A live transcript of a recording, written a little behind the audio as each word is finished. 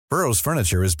Burrow's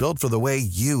furniture is built for the way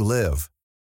you live.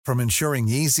 From ensuring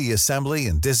easy assembly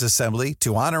and disassembly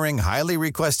to honoring highly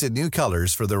requested new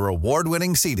colors for their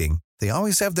award-winning seating, they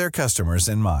always have their customers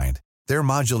in mind. Their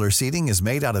modular seating is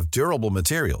made out of durable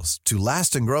materials to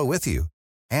last and grow with you.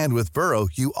 And with Burrow,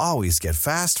 you always get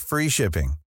fast, free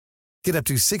shipping. Get up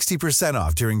to 60%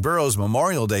 off during Burrow's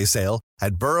Memorial Day sale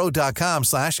at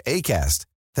burrow.com/ACAST.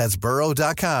 That's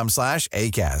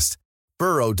burrow.com/ACAST.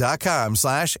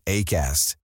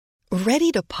 burrow.com/ACAST.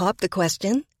 Ready to pop the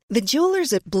question? The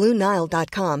jewelers at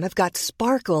BlueNile.com have got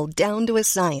sparkle down to a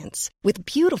science with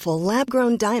beautiful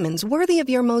lab-grown diamonds worthy of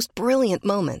your most brilliant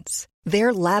moments.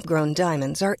 Their lab-grown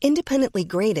diamonds are independently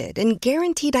graded and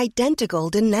guaranteed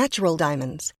identical to natural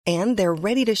diamonds, and they're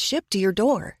ready to ship to your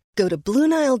door. Go to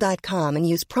BlueNile.com and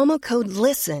use promo code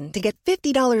LISTEN to get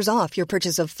 $50 off your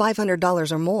purchase of $500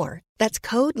 or more. That's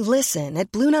code LISTEN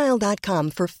at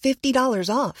BlueNile.com for $50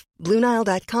 off.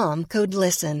 BlueNile.com, code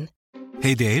LISTEN.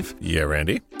 Hey, Dave. Yeah,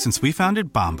 Randy. Since we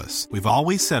founded Bombas, we've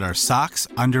always said our socks,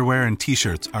 underwear, and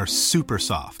T-shirts are super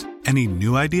soft. Any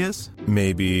new ideas?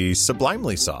 Maybe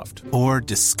sublimely soft. Or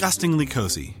disgustingly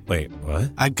cozy. Wait,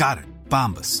 what? I got it.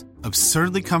 Bombas.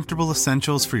 Absurdly comfortable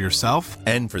essentials for yourself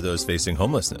and for those facing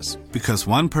homelessness. Because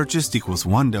one purchased equals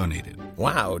one donated.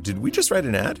 Wow, did we just write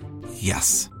an ad?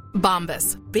 Yes.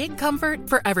 Bombas. Big comfort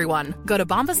for everyone. Go to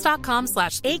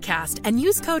bombas.com/ACAST and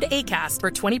use code ACAST for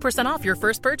 20% off your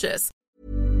first purchase.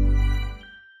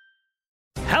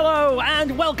 Hello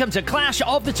and welcome to Clash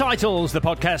of the Titles, the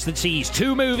podcast that sees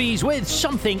two movies with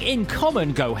something in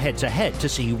common go head-to-head to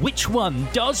see which one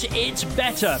does it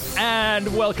better.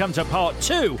 And welcome to part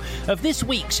 2 of this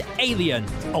week's Alien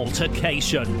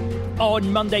Altercation.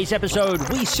 On Monday's episode,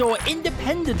 we saw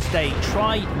Independence Day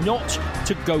try not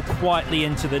to go quietly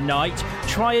into the night,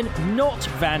 try and not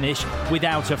vanish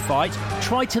without a fight,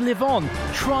 try to live on,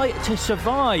 try to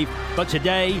survive. But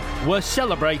today, we're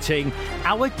celebrating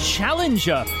our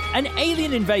challenger, an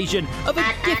alien invasion of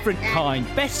a different kind,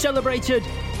 best celebrated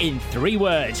in 3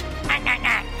 words.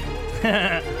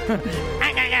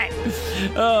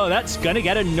 Oh, that's gonna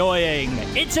get annoying.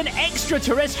 It's an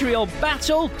extraterrestrial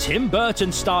battle, Tim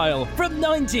Burton style, from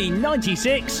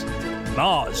 1996,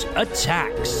 Mars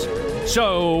Attacks.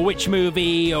 So, which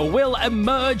movie will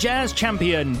emerge as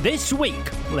champion this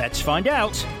week? Let's find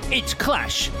out. It's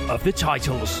Clash of the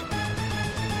Titles.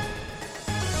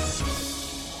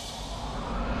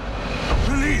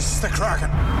 Release the Kraken!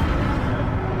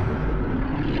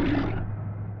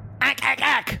 Ack, ack,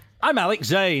 ack! I'm Alex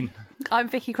Zane. I'm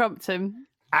Vicky Crompton.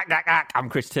 Ack, ack, ack! I'm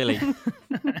Chris Tilley.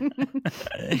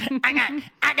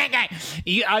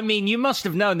 You must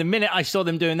have known the minute I saw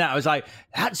them doing that, I was like,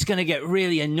 that's going to get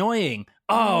really annoying.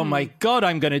 Oh my God,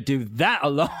 I'm going to do that a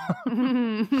lot.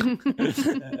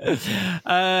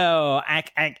 Oh,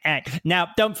 ack, ack, ack. Now,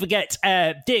 don't forget,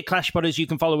 dear Clash Podders, you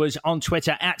can follow us on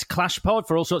Twitter at ClashPod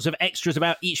for all sorts of extras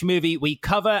about each movie we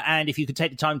cover. And if you could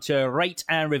take the time to rate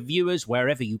and review us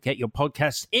wherever you get your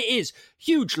podcasts, it is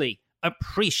hugely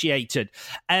appreciated.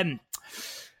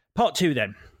 Part 2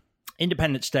 then.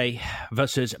 Independence Day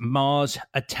versus Mars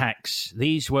Attacks.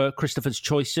 These were Christopher's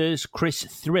choices. Chris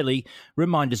Thrilly,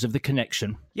 remind us of the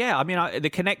connection. Yeah, I mean,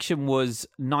 the connection was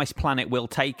Nice Planet Will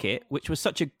Take It, which was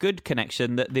such a good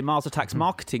connection that the Mars Attacks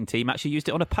marketing team actually used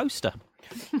it on a poster.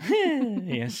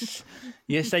 Yes,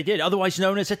 they did. Otherwise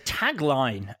known as a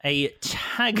tagline.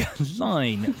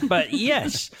 But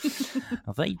yes,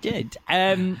 they did.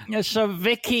 So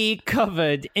Vicky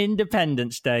covered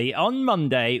Independence Day on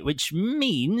Monday, which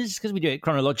means, because we do it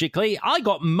chronologically, I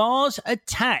got Mars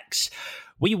Attacks.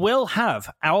 We will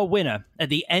have our winner at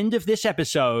the end of this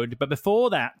episode. But before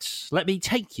that, let me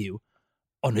take you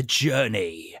on a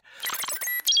journey.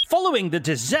 Following the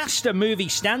disaster movie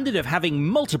standard of having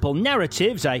multiple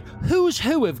narratives, a who's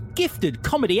who of gifted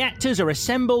comedy actors are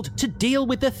assembled to deal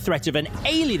with the threat of an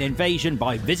alien invasion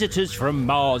by visitors from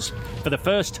Mars. For the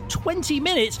first 20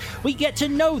 minutes, we get to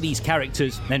know these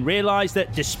characters and realise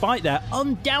that despite their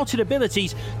undoubted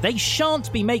abilities, they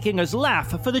shan't be making us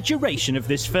laugh for the duration of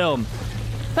this film.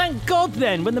 Thank God,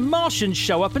 then, when the Martians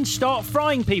show up and start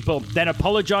frying people, then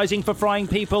apologising for frying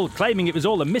people, claiming it was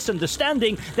all a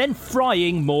misunderstanding, then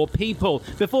frying more people,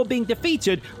 before being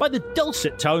defeated by the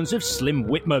dulcet tones of Slim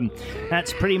Whitman.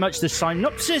 That's pretty much the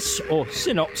synopsis,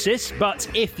 but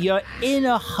if you're in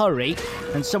a hurry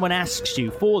and someone asks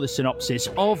you for the synopsis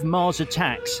of Mars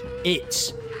Attacks,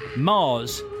 it's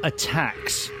Mars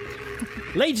Attacks.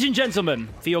 Ladies and gentlemen,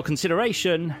 for your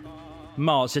consideration,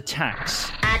 Mars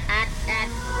Attacks.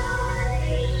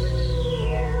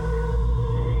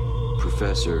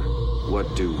 Professor,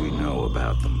 what do we know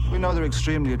about them? We know they're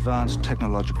extremely advanced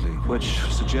technologically, which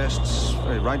suggests,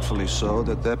 very rightfully so,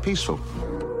 that they're peaceful.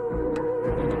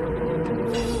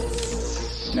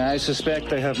 I suspect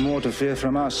they have more to fear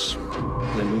from us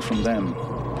than we from them.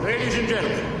 Ladies and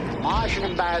gentlemen, the Martian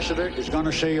ambassador is going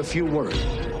to say a few words.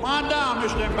 Come on down,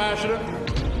 Mr. Ambassador.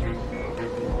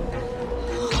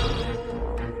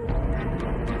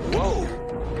 Whoa.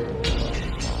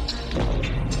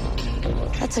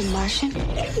 That's a Martian?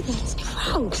 That's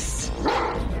gross.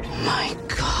 My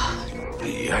God.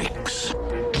 Yikes.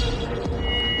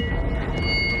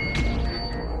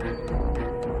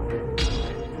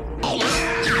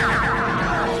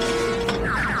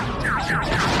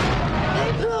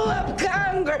 They blew up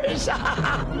Congress.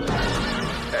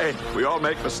 Hey, we all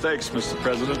make mistakes, Mr.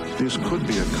 President. This could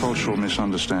be a cultural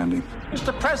misunderstanding.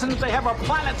 Mr. President, they have a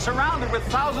planet surrounded with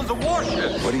thousands of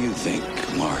warships. What do you think,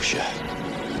 Marcia?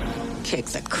 Kick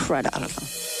the crud out of them.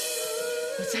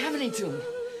 What's happening to him?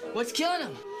 What's killing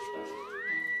him?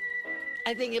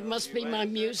 I think it must be my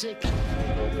music.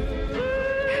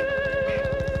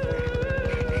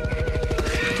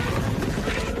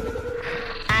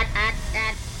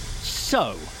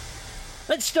 So,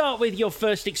 let's start with your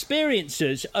first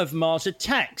experiences of Mars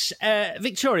Attacks.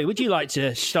 Victoria, would you like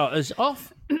to start us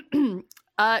off? You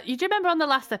do remember on the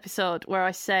last episode where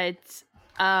I said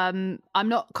I'm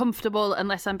not comfortable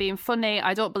unless I'm being funny.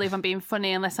 I don't believe I'm being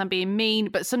funny unless I'm being mean.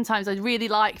 But sometimes I really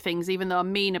like things even though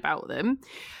I'm mean about them.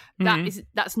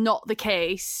 That's not the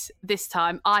case this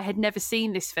time. I had never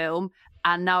seen this film,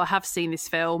 and now I have seen this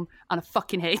film, and I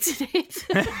fucking hated it.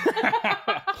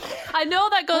 I know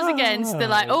that goes against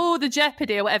the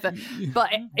Jeopardy or whatever, but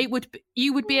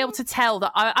you would be able to tell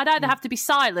that I'd either have to be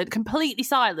silent, completely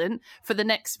silent for the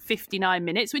next 59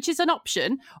 minutes, which is an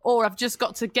option, or I've just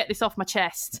got to get this off my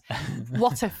chest.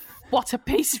 What a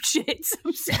piece of shit.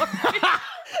 I'm sorry.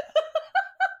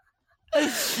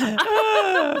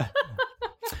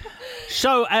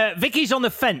 So, Vicky's on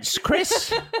the fence.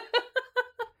 Chris?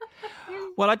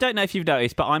 Well, I don't know if you've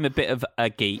noticed, but I'm a bit of a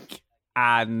geek,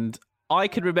 and I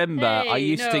can remember I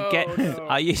used to get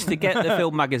the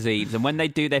film magazines, and when they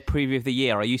do their preview of the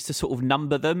year, I used to sort of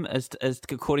number them as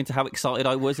according to how excited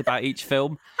I was about each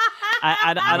film.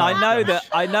 And I know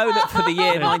that for the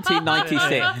year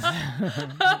 1996,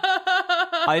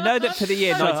 I know that for the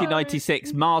year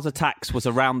 1996, Mars Attacks was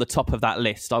around the top of that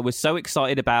list. I was so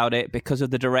excited about it because of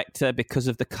the director, because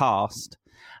of the cast.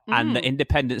 And the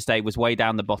Independence Day was way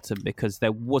down the bottom because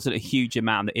there wasn't a huge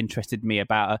amount that interested me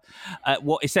about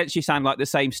what essentially sounded like the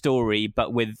same story,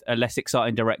 but with a less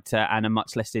exciting director and a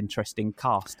much less interesting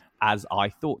cast, as I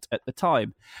thought at the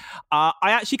time. I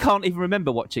actually can't even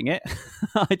remember watching it.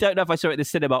 I don't know if I saw it at the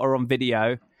cinema or on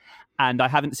video, and I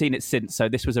haven't seen it since, so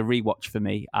this was a rewatch for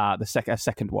me, a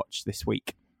second watch this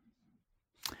week.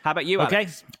 How about you, Alex? Okay.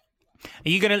 Are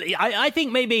you going to... I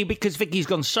think maybe because Vicky's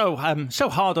gone so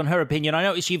hard on her opinion, I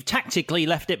notice you've tactically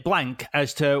left it blank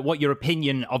as to what your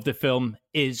opinion of the film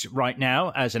is right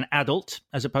now as an adult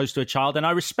as opposed to a child, and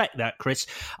I respect that, Chris.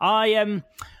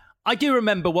 I do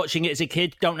remember watching it as a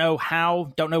kid. Don't know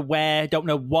how, don't know where, don't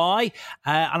know why.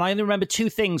 And I only remember two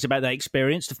things about that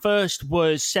experience. The first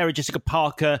was Sarah Jessica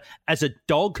Parker as a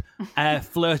dog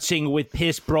flirting with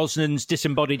Pierce Brosnan's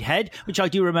disembodied head, which I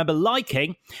do remember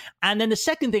liking. And then the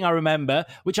second thing I remember,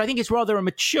 which I think is rather a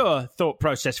mature thought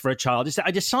process for a child, is that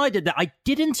I decided that I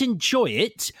didn't enjoy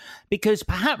it because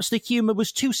perhaps the humour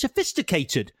was too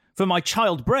sophisticated for my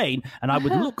child brain, and I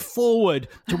would look forward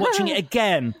to watching it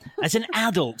again as an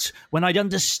adult when I'd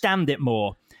understand it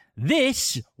more.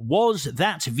 This was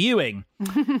that viewing.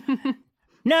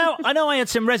 Now, I know I had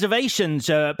some reservations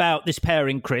about this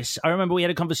pairing, Chris. I remember we had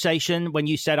a conversation when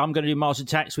you said, I'm going to do Mars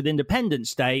Attacks with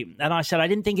Independence Day, and I said I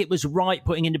didn't think it was right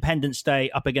putting Independence Day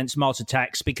up against Mars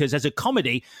Attacks because as a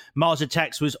comedy, Mars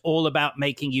Attacks was all about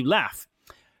making you laugh.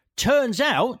 Turns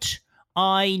out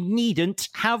I needn't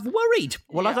have worried.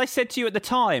 Well, as I said to you at the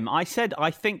time, I said I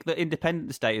think that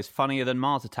Independence Day is funnier than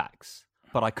Mars Attacks,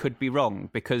 but I could be wrong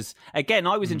because, again,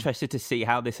 I was interested to see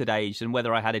how this had aged and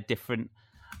whether I had a different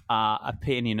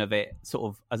opinion of it sort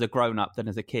of as a grown-up than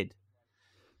as a kid.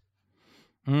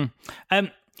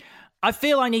 I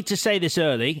feel I need to say this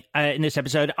early in this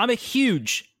episode. I'm a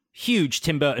huge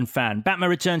Tim Burton fan. Batman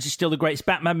Returns is still the greatest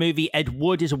Batman movie. Ed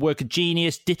Wood is a work of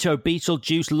genius. Ditto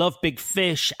Beetlejuice. Love Big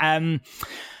Fish.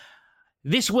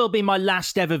 This will be my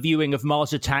last ever viewing of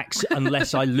Mars Attacks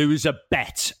unless I lose a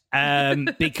bet.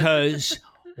 Because,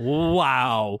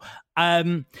 wow.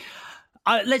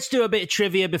 Let's do a bit of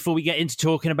trivia before we get into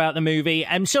talking about the movie.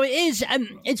 So it is.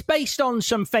 It's based on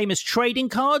some famous trading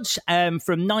cards from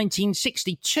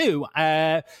 1962.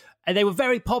 And they were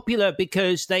very popular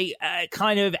because they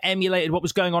kind of emulated what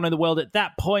was going on in the world at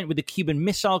that point with the Cuban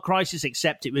Missile Crisis,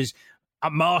 except it was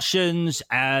Martians,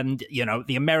 and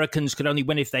the Americans could only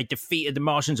win if they defeated the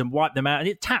Martians and wiped them out. And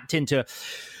it tapped into,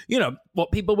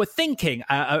 what people were thinking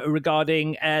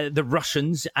regarding the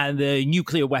Russians and the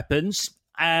nuclear weapons.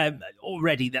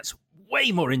 Already, that's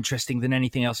way more interesting than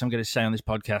anything else I'm going to say on this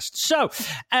podcast. So,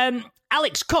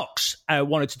 Alex Cox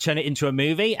wanted to turn it into a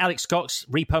movie. Alex Cox,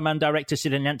 Repo Man director,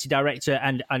 Sid and Nancy director,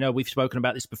 and I know we've spoken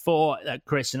about this before,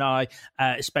 Chris and I,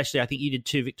 especially, I think you did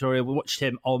too, Victoria. We watched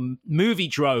him on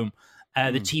Moviedrome,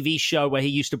 the TV show where he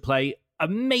used to play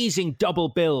amazing double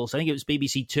bills. I think it was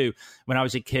BBC Two when I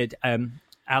was a kid.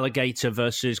 Alligator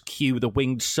versus Q the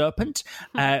Winged Serpent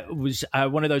was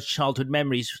one of those childhood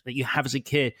memories that you have as a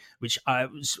kid, which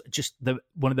was just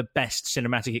one of the best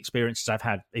cinematic experiences I've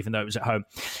had, even though it was at home.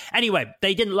 Anyway,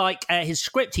 they didn't like his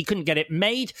script. He couldn't get it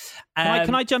made.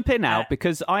 Can I jump in now?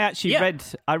 Because I actually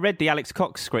read the Alex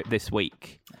Cox script this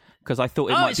week. Because I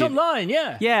thought it might be online,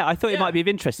 yeah. Yeah, I thought it might be of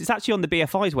interest. It's actually on the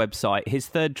BFI's website, his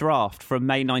third draft from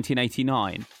May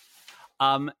 1989.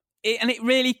 And it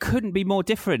really couldn't be more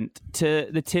different to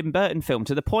the Tim Burton film,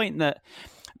 to the point that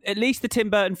at least the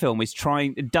Tim Burton film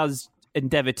does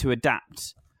endeavour to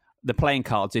adapt the playing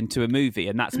cards into a movie,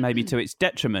 and that's maybe to its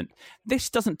detriment. This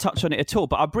doesn't touch on it at all,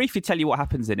 but I'll briefly tell you what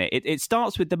happens in it. It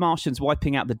starts with the Martians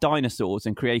wiping out the dinosaurs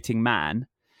and creating man.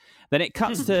 Then it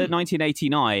cuts to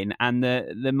 1989, and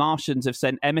the Martians have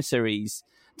sent emissaries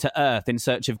to Earth in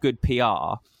search of good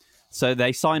PR. So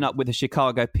they sign up with a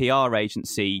Chicago PR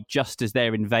agency just as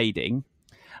they're invading,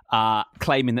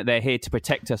 claiming that they're here to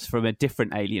protect us from a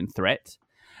different alien threat.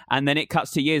 And then it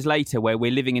cuts to years later where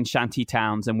we're living in shanty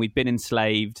towns and we've been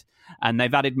enslaved, and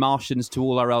they've added Martians to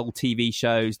all our old TV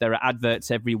shows. There are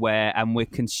adverts everywhere, and we're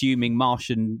consuming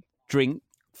Martian drink,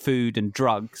 food and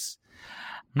drugs.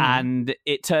 And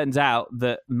it turns out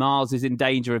that Mars is in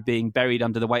danger of being buried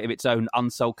under the weight of its own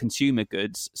unsold consumer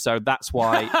goods. So that's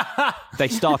why they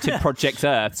started Project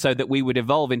Earth, so that we would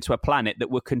evolve into a planet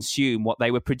that would consume what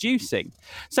they were producing.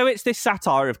 So it's this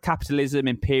satire of capitalism,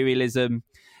 imperialism,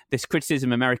 this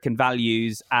criticism of American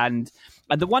values. And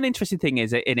the one interesting thing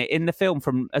is in the film,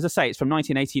 from, as I say, it's from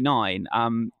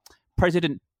 1989,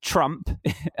 President Trump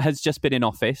has just been in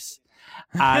office.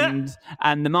 and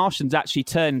the Martians actually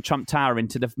turned Trump Tower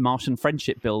into the Martian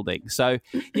Friendship Building. So,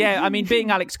 yeah, I mean,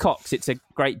 being Alex Cox, it's a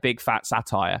great big fat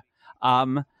satire.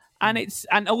 And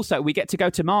also we get to go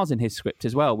to Mars in his script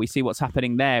as well. We see what's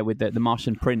happening there with the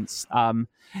Martian prince.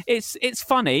 It's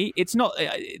funny. It's not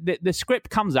the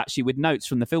script comes actually with notes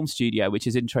from the film studio, which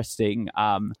is interesting.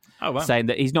 Saying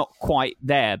that he's not quite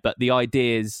there, but the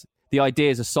ideas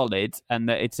are solid, and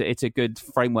that it's a good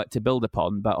framework to build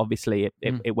upon. But obviously,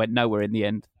 it went nowhere in the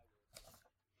end.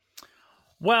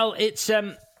 Well, it's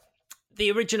the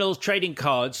original trading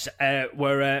cards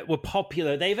were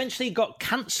popular. They eventually got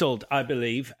cancelled, I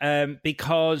believe,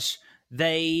 because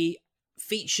they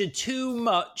featured too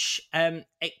much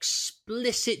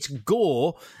explicit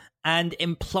gore and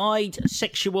implied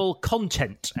sexual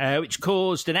content, which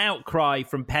caused an outcry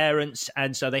from parents,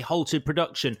 and so they halted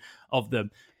production of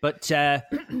them. But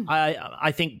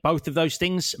I think both of those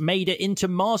things made it into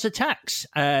Mars Attacks.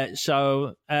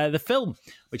 So the film,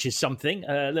 which is something,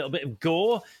 a little bit of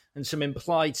gore and some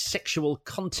implied sexual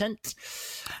content.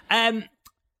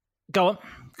 Go on.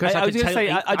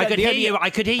 I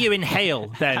could hear you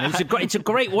inhale then. It's a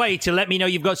great way to let me know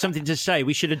you've got something to say.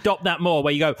 We should adopt that more,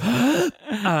 where you go,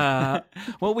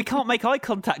 well, we can't make eye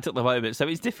contact at the moment, so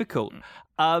it's difficult.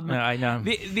 I know.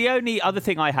 The only other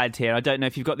thing I had here, I don't know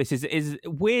if you've got this, is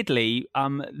weirdly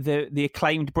the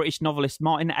acclaimed British novelist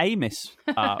Martin Amis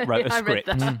wrote a script.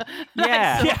 I read that.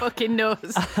 Yeah. Fucking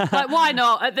knows. Like, why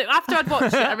not? After I'd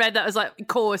watched it, I read that. I was like, of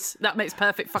course, that makes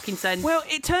perfect fucking sense. Well,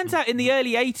 it turns out in the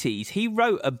early 80s, he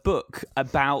wrote a book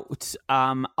about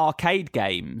arcade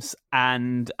games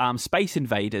and Space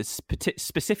Invaders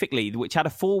specifically, which had a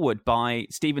foreword by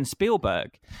Steven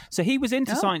Spielberg. So he was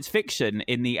into science fiction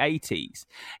in the 80s.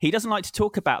 He doesn't like to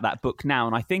talk about that book now,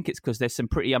 and I think it's because there's some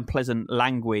pretty unpleasant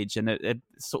language and a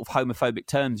sort of homophobic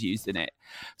terms used in it.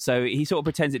 So he sort of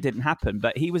pretends it didn't happen,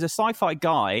 but he was a sci-fi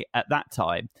guy at that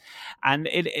time. And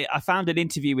I found an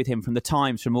interview with him from The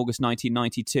Times from August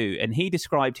 1992, and he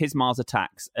described his Mars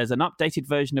Attacks as an updated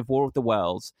version of War of the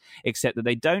Worlds, except that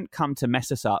they don't come to mess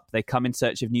us up. They come in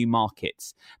search of new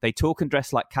markets. They talk and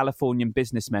dress like Californian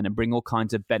businessmen and bring all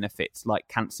kinds of benefits like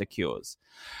cancer cures.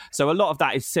 So a lot of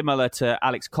that is similar to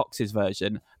Alex Cox's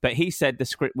version, but he said the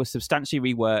script was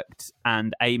substantially reworked,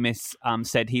 and Amis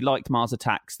said he liked Mars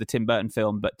Attacks, the Tim Burton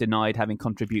film, but denied having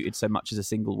contributed so much as a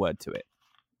single word to it.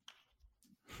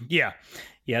 Yeah,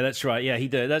 that's right. Yeah, he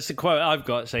did. That's the quote I've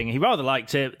got, saying he rather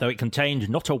liked it, though it contained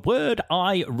not a word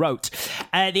I wrote.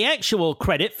 The actual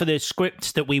credit for the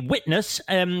script that we witness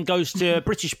goes to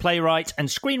British playwright and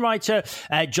screenwriter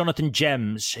Jonathan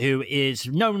Gems, who is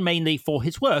known mainly for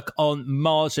his work on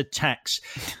Mars Attacks.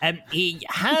 He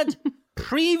had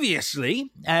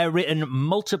previously written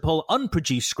multiple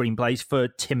unproduced screenplays for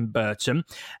Tim Burton.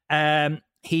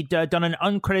 He'd done an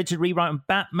uncredited rewrite on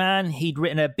Batman. He'd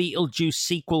written a Beetlejuice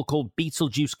sequel called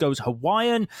Beetlejuice Goes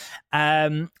Hawaiian,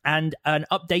 and an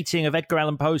updating of Edgar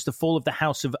Allan Poe's The Fall of the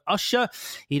House of Usher.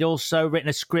 He'd also written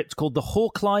a script called The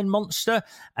Hawkline Monster,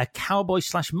 a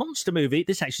cowboy/monster movie.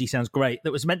 This actually sounds great.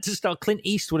 That was meant to star Clint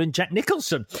Eastwood and Jack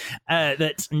Nicholson.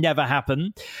 That never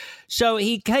happened. So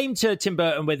he came to Tim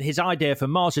Burton with his idea for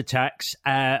Mars Attacks,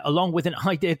 along with an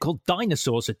idea called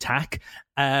Dinosaurs Attack.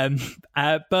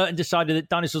 Burton decided that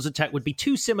Dinosaurs Attack would be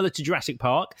too similar to Jurassic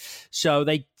Park, so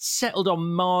they settled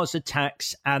on Mars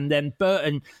Attacks, and then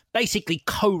Burton basically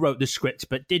co-wrote the script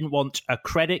but didn't want a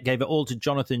credit, gave it all to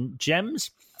Jonathan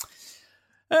Gems.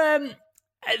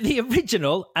 The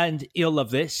original, and you'll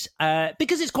love this,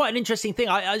 because it's quite an interesting thing.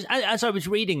 As I was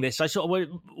reading this, I sort of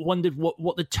wondered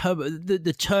what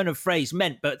the turn of phrase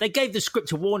meant, but they gave the script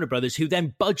to Warner Brothers, who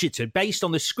then budgeted based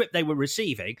on the script they were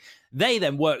receiving. They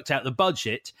then worked out the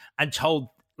budget and told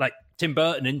Tim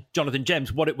Burton and Jonathan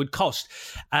Gems what it would cost.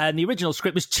 And the original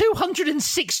script was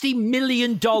 $260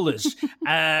 million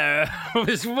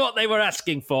was what they were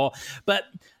asking for. But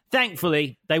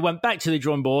thankfully, they went back to the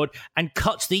drawing board and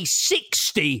cut the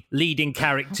 60 leading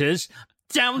characters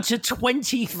down to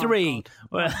 23.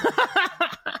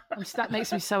 That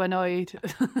makes me so annoyed.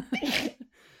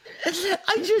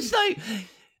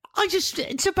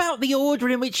 It's about the order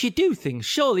in which you do things,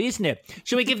 surely, isn't it?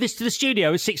 Shall we give this to the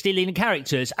studio as 60 leading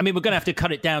characters? I mean, we're going to have to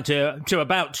cut it down to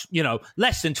about,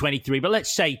 less than 23, but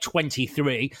let's say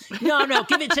 23. No,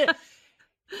 give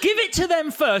it to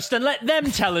them first and let them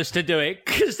tell us to do it,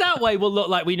 because that way we'll look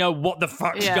like we know what the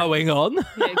fuck's going on.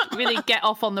 Yeah, really get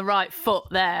off on the right foot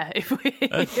there. If we...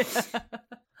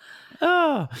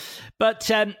 But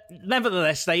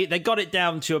nevertheless, they got it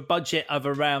down to a budget of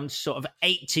around sort of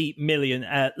 80 million,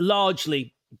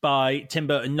 largely by Tim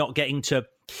Burton not getting to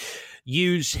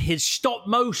use his stop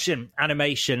motion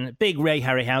animation. Big Ray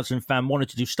Harryhausen fan, wanted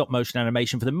to do stop motion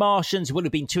animation for The Martians. It would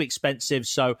have been too expensive,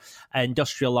 so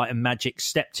Industrial Light and Magic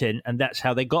stepped in, and that's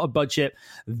how they got a budget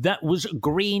that was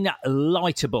green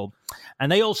lightable.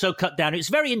 And they also cut down, it's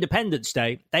very Independence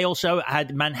Day. They also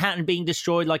had Manhattan being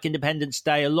destroyed like Independence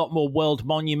Day, a lot more world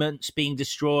monuments being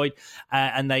destroyed,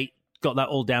 and they got that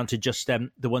all down to just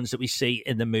the ones that we see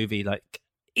in the movie, like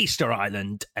Easter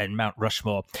Island and Mount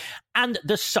Rushmore and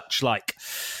the such like.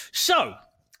 So,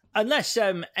 unless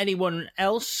anyone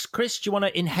else, Chris, do you want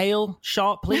to inhale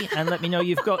sharply and let me know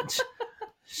you've got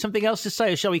something else to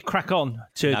say, or shall we crack on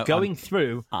to going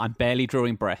through? I'm barely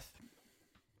drawing breath.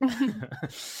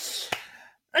 Let's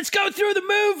go through the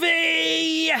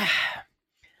movie.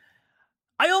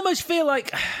 I almost feel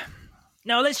like,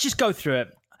 no, let's just go through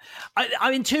it.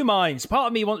 I'm in two minds. Part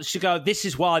of me wants to go, this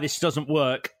is why this doesn't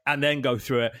work, and then go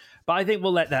through it. But I think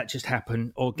we'll let that just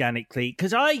happen organically.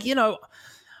 Because I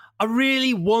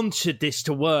really wanted this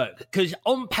to work. Because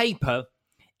on paper,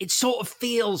 it sort of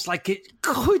feels like it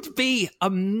could be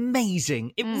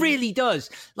amazing. It really does.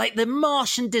 Like the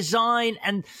Martian design,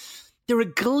 and there are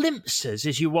glimpses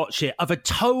as you watch it of a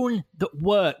tone that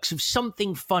works, of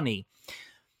something funny.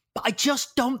 But I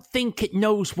just don't think it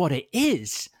knows what it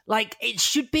is. Like, it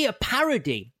should be a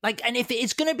parody. Like, and if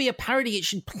it's going to be a parody, it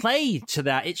should play to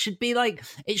that. It should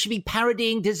be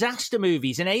parodying disaster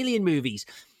movies and alien movies.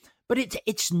 But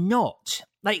it's not.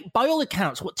 Like, by all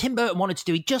accounts, what Tim Burton wanted to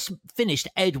do, he just finished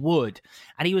Ed Wood.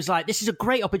 And he was like, this is a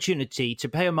great opportunity to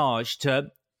pay homage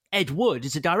to Ed Wood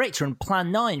as a director and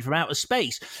Plan 9 from Outer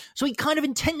Space. So he kind of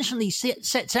intentionally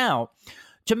sets out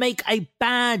to make a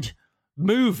bad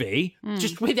movie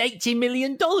just with $80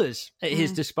 million at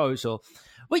his disposal.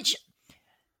 Which,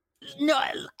 no,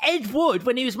 Ed Wood,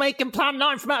 when he was making Plan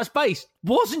 9 from Outer Space,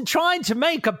 wasn't trying to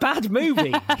make a bad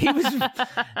movie. He was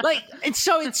like, and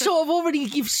so it's sort of already,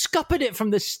 you've scuppered it from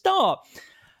the start.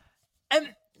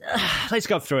 Let's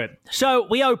go through it. So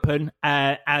we open,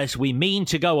 as we mean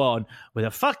to go on, with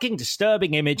a fucking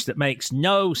disturbing image that makes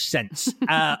no sense.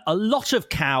 A lot of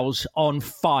cows on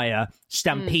fire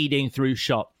stampeding through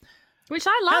shot. Which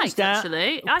I liked,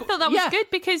 actually. I thought that was good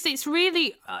because it's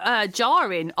really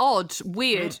jarring, odd,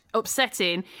 weird,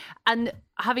 upsetting. And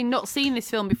having not seen this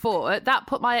film before, that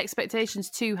put my expectations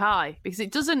too high because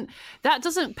that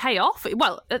doesn't pay off.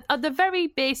 Well, at the very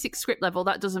basic script level,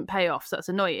 that doesn't pay off, so that's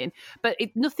annoying. But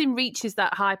nothing reaches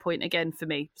that high point again for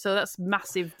me. So that's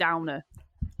massive downer.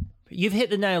 you've hit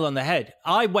the nail on the head.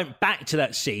 I went back to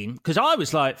that scene because I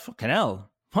was like, fucking hell.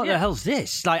 What the hell's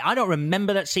this? Like, I don't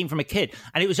remember that scene from a kid.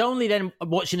 And it was only then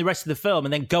watching the rest of the film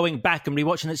and then going back and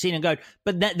rewatching that scene and going,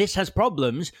 but this has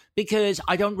problems because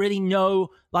I don't really know,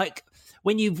 like,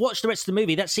 when you've watched the rest of the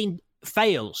movie, that scene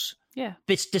fails. Yeah.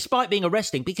 Despite being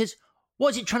arresting, because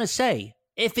what is it trying to say?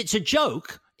 If it's a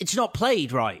joke, it's not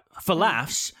played right for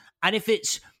laughs. And if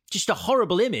it's just a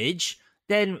horrible image,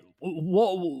 then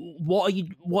what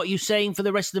are you saying for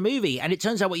the rest of the movie? And it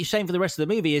turns out what you're saying for the rest of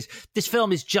the movie is this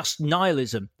film is just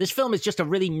nihilism. This film is just a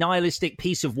really nihilistic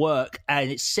piece of work,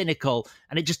 and it's cynical,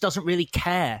 and it just doesn't really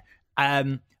care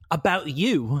about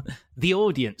you, the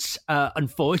audience,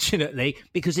 unfortunately,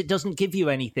 because it doesn't give you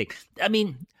anything. I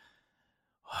mean,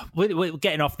 we're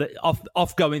getting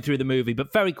off going through the movie,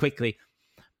 but very quickly,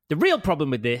 the real problem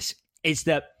with this is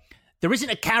that there isn't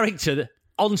a character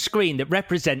on screen that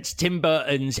represents Tim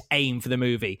Burton's aim for the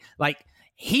movie. Like,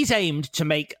 he's aimed to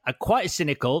make quite a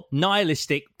cynical,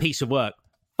 nihilistic piece of work.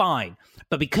 Fine.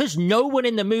 But because no one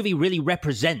in the movie really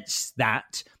represents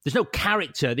that, there's no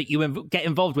character that you get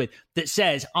involved with that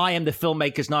says, I am the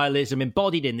filmmaker's nihilism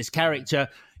embodied in this character.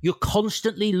 You're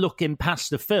constantly looking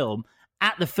past the film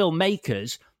at the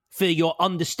filmmakers for your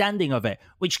understanding of it,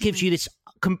 which gives you this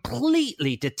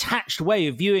completely detached way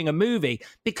of viewing a movie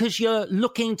because you're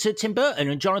looking to Tim Burton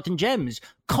and Jonathan Demme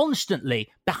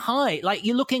constantly behind, like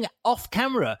you're looking off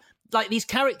camera, like these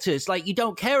characters, like you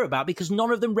don't care about because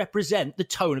none of them represent the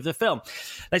tone of the film.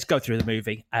 Let's go through the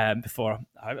movie before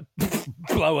I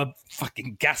blow a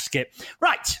fucking gasket.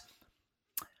 Right.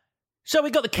 So we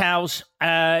got the cows,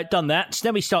 done that. So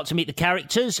then we start to meet the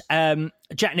characters.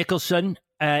 Jack Nicholson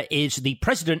is the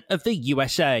president of the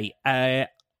USA.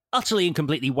 Utterly and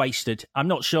completely wasted. I'm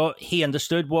not sure he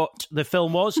understood what the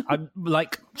film was. I'm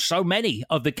like so many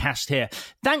of the cast here.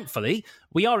 Thankfully,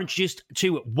 we are introduced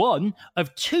to one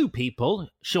of two people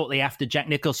shortly after Jack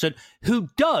Nicholson who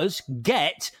does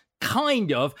get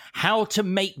kind of how to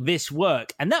make this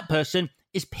work. And that person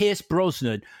is Pierce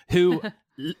Brosnan, who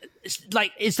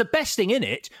like is the best thing in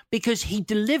it because he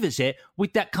delivers it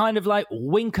with that kind of like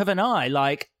wink of an eye.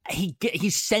 Like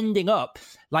he's sending up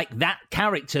like that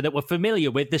character that we're familiar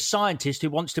with, the scientist who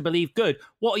wants to believe good.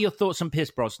 What are your thoughts on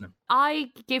Pierce Brosnan?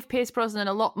 I give Pierce Brosnan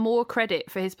a lot more credit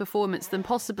for his performance than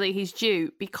possibly he's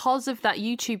due because of that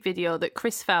YouTube video that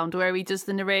Chris found where he does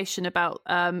the narration about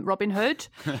Robin Hood.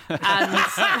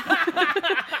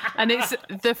 And it's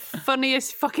the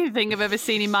funniest fucking thing I've ever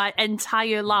seen in my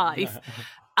entire life.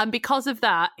 And because of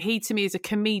that, he to me is a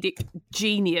comedic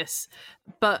genius.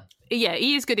 But yeah,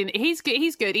 he is good in it. He's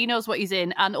good. He knows what he's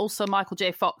in. And also Michael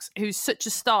J. Fox, who's such a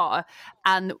star,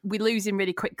 and we lose him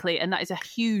really quickly, and that is a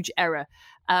huge error.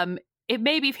 It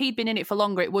maybe if he'd been in it for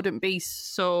longer, it wouldn't be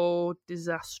so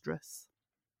disastrous.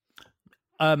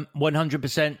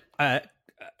 100%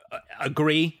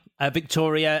 agree.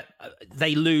 Victoria,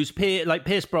 they lose.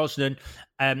 Pierce Brosnan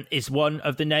is one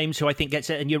of the names who I think gets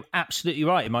it, and you're absolutely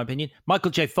right, in my opinion.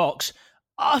 Michael J. Fox,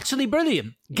 utterly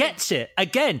brilliant, gets it.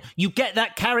 Again, you get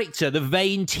that character, the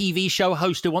vain TV show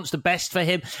host who wants the best for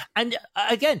him. And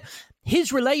again,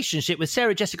 his relationship with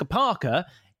Sarah Jessica Parker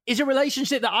is a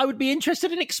relationship that I would be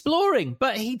interested in exploring,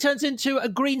 but he turns into a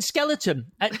green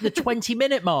skeleton at the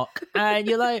 20-minute mark. And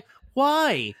you're like,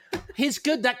 why? He's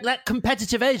good. That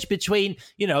competitive edge between,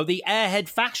 you know, the Airhead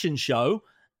fashion show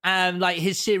and like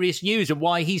his serious news and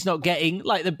why he's not getting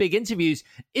like the big interviews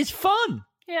is fun.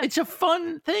 Yeah. It's a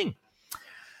fun thing.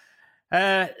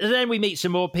 Then we meet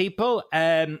some more people.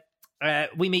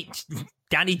 We meet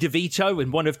Danny DeVito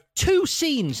in one of two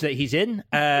scenes that he's in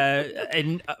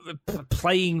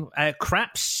playing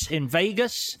craps in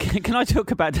Vegas. Can I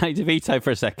talk about Danny DeVito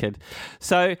for a second?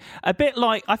 So a bit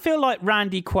like, I feel like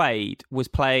Randy Quaid was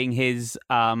playing his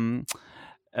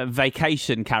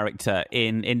vacation character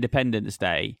in Independence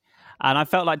Day. And I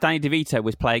felt like Danny DeVito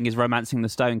was playing his Romancing the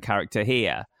Stone character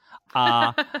here.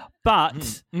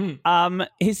 But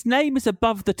his name is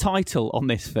above the title on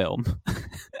this film.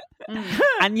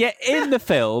 And yet in the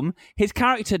film, his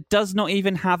character does not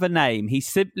even have a name. He's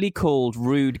simply called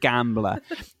Rude Gambler.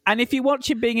 And if you watch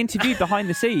him being interviewed behind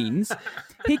the scenes,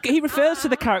 he refers to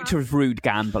the character as Rude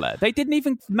Gambler. They didn't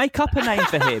even make up a name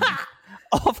for him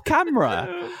off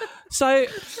camera. So,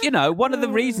 you know, one of the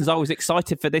reasons I was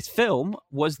excited for this film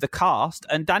was the cast,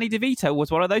 and Danny DeVito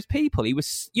was one of those people. He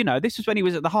was, you know, this was when he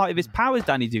was at the height of his powers,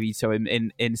 Danny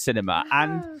DeVito in cinema.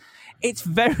 And it's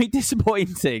very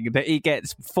disappointing that he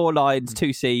gets 4 lines,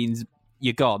 2 scenes,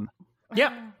 you're gone.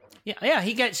 Yeah.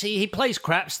 He plays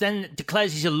craps, then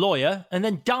declares he's a lawyer, and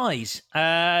then dies.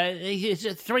 It's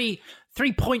a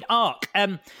 3-point arc.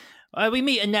 We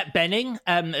meet Annette Bening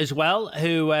as well,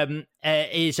 who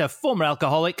is a former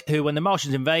alcoholic who, when the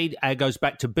Martians invade, goes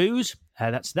back to booze.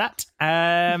 That's that.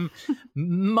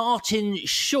 Martin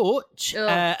Short,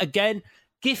 again,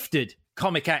 gifted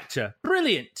comic actor,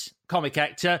 brilliant comic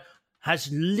actor,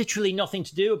 has literally nothing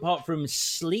to do apart from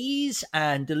sleaze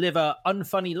and deliver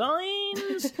unfunny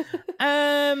lines.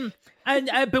 And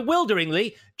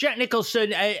bewilderingly, Jack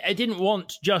Nicholson didn't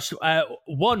want just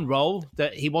one role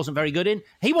that he wasn't very good in.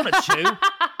 He wanted two.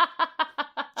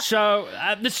 So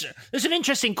there's an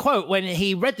interesting quote when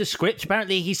he read the script.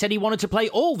 Apparently, he said he wanted to play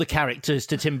all the characters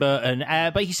to Tim Burton,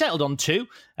 but he settled on two,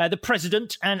 the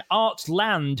President and Art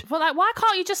Land. Well, like, why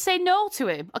can't you just say no to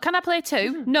him? Or can I play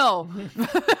two? No.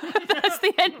 That's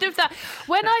the end of that.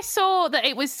 When I saw that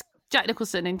it was Jack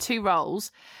Nicholson in two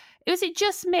roles, was it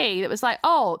just me that was like,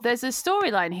 oh, there's a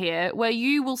storyline here where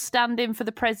you will stand in for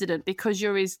the President because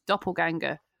you're his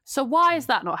doppelganger. So why has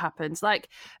that not happened? Like,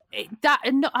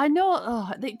 I know,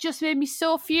 it just made me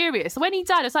so furious. When he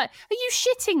died, I was like, are you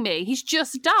shitting me? He's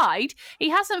just died. He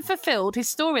hasn't fulfilled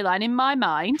his storyline in my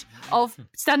mind of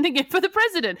standing in for the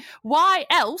President. Why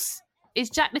else is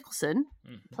Jack Nicholson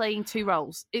playing two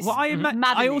roles? It's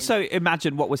I also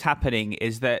imagine what was happening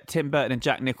is that Tim Burton and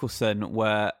Jack Nicholson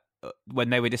were, when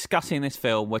they were discussing this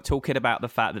film, were talking about the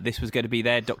fact that this was going to be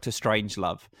their Doctor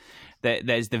Strangelove.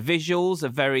 There's the visuals are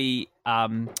very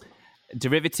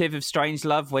derivative of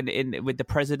Strangelove with the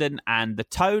President, and the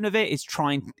tone of it is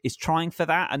trying for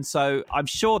that. And so I'm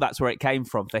sure that's where it came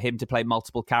from, for him to play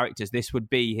multiple characters. This would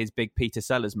be his big Peter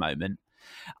Sellers moment.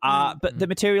 But the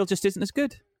material just isn't as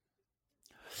good.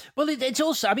 Well, it's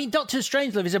also, I mean, Doctor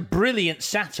Strangelove is a brilliant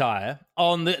satire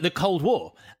on the Cold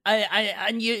War.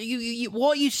 And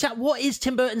what is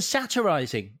Tim Burton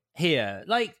satirizing here?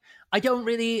 Like, there's a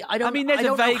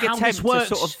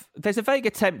vague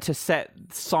attempt to set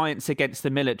science against the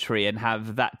military and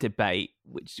have that debate,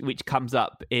 which comes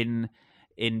up in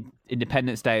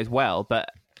Independence Day as well. But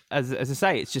as I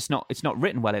say, it's not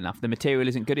written well enough. The material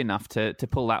isn't good enough to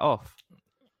pull that off.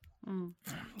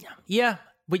 Yeah,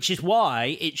 which is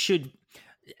why it should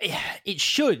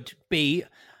be.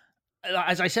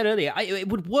 As I said earlier, it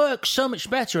would work so much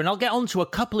better, and I'll get onto a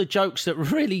couple of jokes that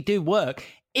really do work.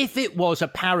 If it was a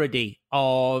parody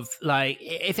of, like,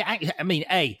 if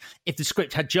the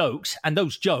script had jokes and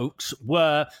those jokes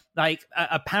were like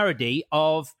a parody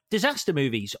of disaster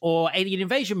movies or alien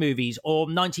invasion movies or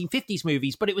 1950s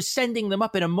movies, but it was sending them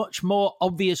up in a much more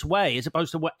obvious way as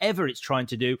opposed to whatever it's trying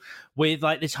to do with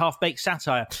like this half-baked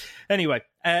satire. Anyway,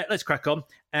 let's crack on.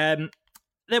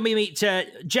 Then we meet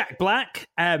Jack Black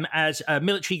as a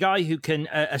military guy who can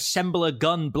assemble a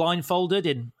gun blindfolded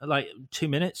in like 2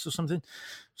 minutes or something.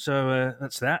 So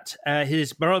that's that.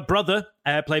 His brother,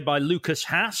 played by Lucas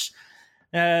Haas,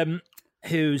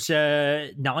 who's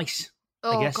nice.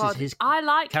 Oh, I guess God. is his I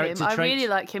like him. character I trait. really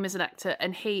like him as an actor,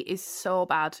 and he is so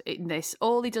bad in this.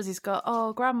 All he does is go,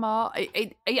 oh, Grandma.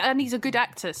 And he's a good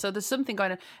actor, so there's something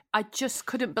going on. I just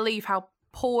couldn't believe how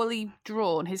poorly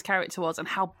drawn his character was and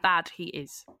how bad he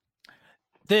is.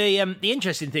 The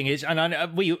interesting thing is, and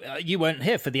you weren't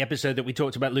here for the episode that we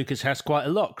talked about Lucas Haas quite a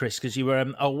lot, Chris, because you were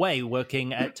away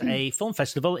working at a film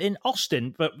festival in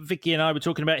Austin. But Vicky and I were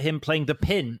talking about him playing the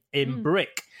Pin in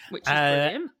Brick, which is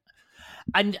brilliant.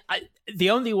 And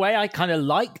the only way I kind of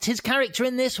liked his character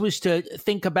in this was to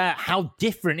think about how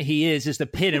different he is as the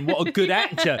Pin and what a good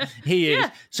actor he is. Yeah,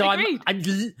 so agreed.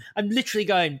 I'm literally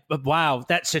going, wow,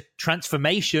 that's a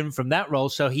transformation from that role.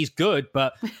 So he's good,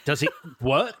 but does it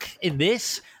work in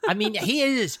this? I mean, he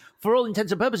is, for all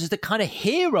intents and purposes, the kind of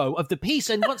hero of the piece.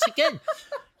 And once again,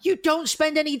 you don't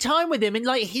spend any time with him, and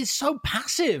like he's so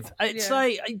passive. It's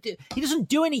like he doesn't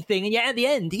do anything, and yet at the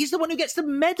end, he's the one who gets the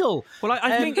medal. Well,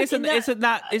 I think isn't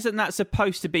that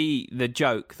supposed to be the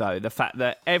joke, though? The fact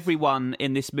that everyone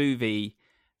in this movie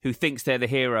who thinks they're the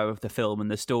hero of the film and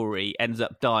the story ends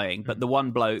up dying, but the one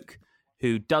bloke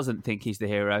who doesn't think he's the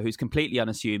hero, who's completely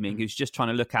unassuming, who's just trying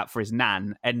to look out for his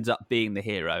nan, ends up being the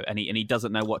hero, and he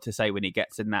doesn't know what to say when he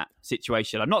gets in that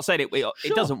situation. I'm not saying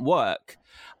it doesn't work.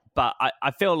 But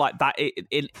I feel like that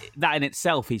in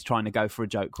itself, he's trying to go for a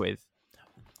joke with.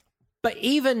 But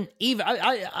even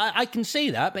I can see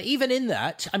that. But even in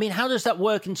that, I mean, how does that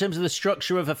work in terms of the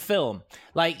structure of a film?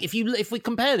 Like, if we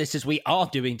compare this, as we are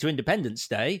doing, to Independence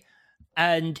Day,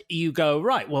 and you go,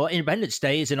 right, well, Independence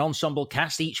Day is an ensemble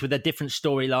cast, each with their different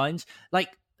storylines.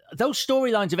 Like, those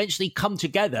storylines eventually come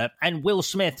together, and Will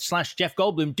Smith / Jeff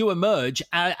Goldblum do emerge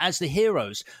as the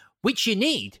heroes, which you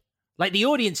need. Like, the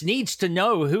audience needs to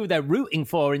know who they're rooting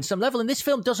for in some level, and this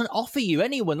film doesn't offer you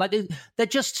anyone. Like, they're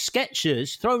just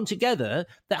sketches thrown together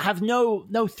that have no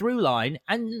through line,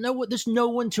 and there's no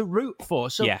one to root for.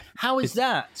 So how is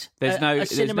that a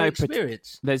cinema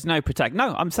experience? There's no protect.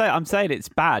 No, I'm saying it's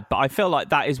bad, but I feel like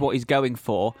that is what he's going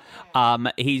for.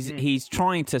 He's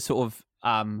trying to sort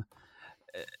of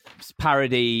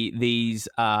parody these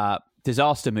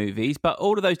disaster movies, but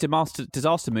all of those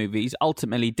disaster movies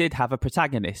ultimately did have a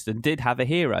protagonist and did have a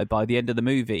hero by the end of the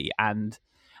movie, and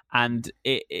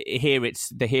here it's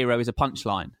the hero is a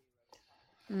punchline.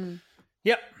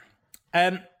 Yep.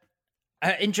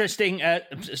 Interesting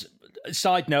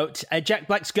side note, Jack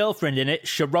Black's girlfriend in it,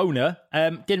 Sharona,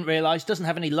 didn't realise, doesn't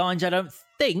have any lines, I don't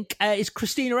think, is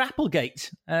Christina Applegate.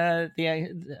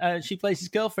 She plays his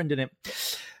girlfriend in it.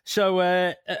 So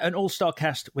an all-star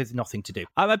cast with nothing to do.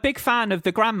 I'm a big fan of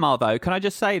the grandma, though. Can I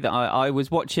just say that I was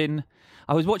watching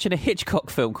a Hitchcock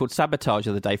film called Sabotage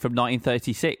the other day from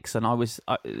 1936, and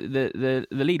the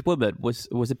lead woman was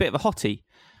a bit of a hottie.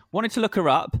 Wanted to look her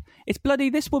up. It's bloody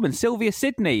this woman, Sylvia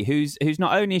Sidney, who's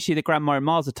not only is she the grandma in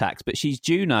Mars Attacks, but she's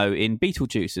Juno in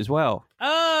Beetlejuice as well.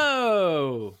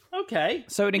 Oh, okay.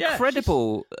 So an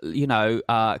incredible,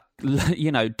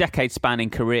 decade-spanning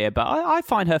career. But I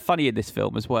find her funny in this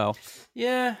film as well.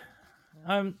 Yeah,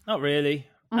 not really.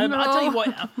 No. I'll tell you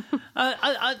what.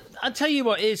 I'll tell you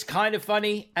what is kind of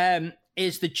funny.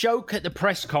 Is the joke at the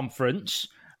press conference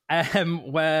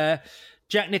where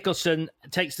Jack Nicholson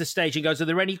takes the stage and goes, "Are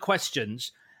there any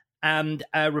questions?" And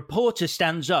a reporter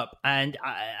stands up, and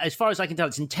as far as I can tell,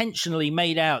 it's intentionally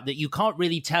made out that you can't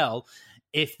really tell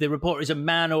if the reporter is a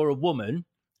man or a woman.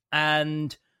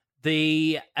 And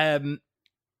the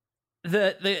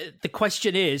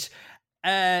question is,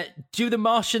 do the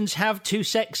Martians have two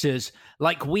sexes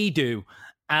like we do?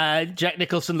 Jack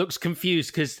Nicholson looks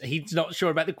confused because he's not sure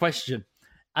about the question.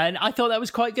 And I thought that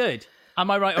was quite good.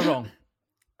 Am I right or wrong?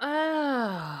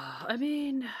 I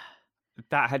mean,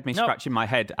 that had me scratching my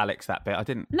head, Alex. That bit I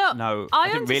didn't know.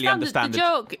 I didn't really understand the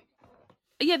joke.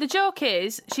 Yeah, the joke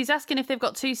is she's asking if they've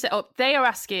got two they are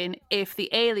asking if the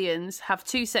aliens have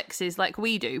two sexes like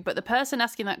we do, but the person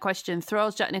asking that question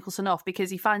throws Jack Nicholson off because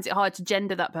he finds it hard to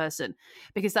gender that person,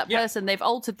 because that person, they've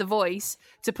altered the voice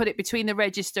to put it between the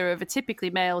register of a typically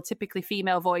male, typically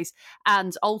female voice,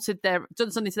 and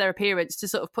done something to their appearance to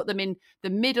sort of put them in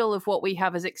the middle of what we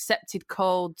have as accepted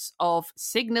codes of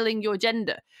signalling your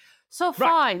gender. So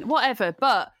fine, whatever,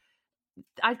 but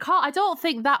I don't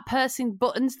think that person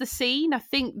buttons the scene. I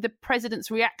think the president's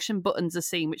reaction buttons the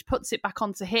scene, which puts it back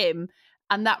onto him,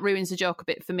 and that ruins the joke a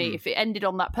bit for me. If it ended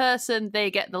on that person, they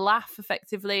get the laugh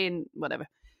effectively and whatever.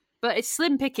 But it's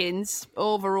slim pickings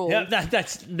overall. Yeah,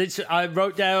 that's I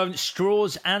wrote down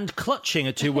straws and clutching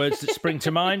are two words that spring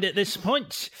to mind at this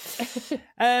point.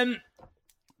 Then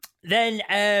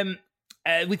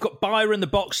we've got Byron the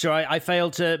boxer. I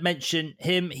failed to mention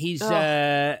him. He's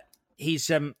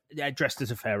dressed as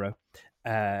a pharaoh.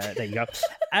 There you go.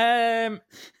 But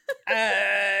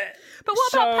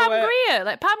what about Pam Grier?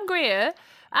 Like Pam Grier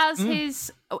as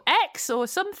his ex or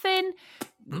something.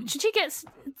 She gets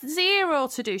zero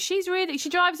to do. She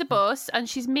drives a bus and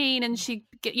she's mean and she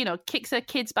kicks her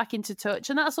kids back into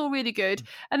touch, and that's all really good.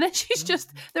 And then she's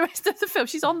just, the rest of the film,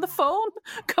 she's on the phone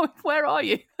going, "Where are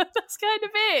you?" That's kind of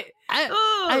it.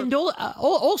 And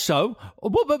also,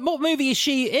 what movie is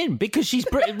she in? Because she's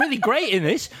really great in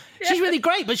this. She's really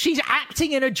great, but she's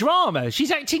acting in a drama. She's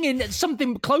acting in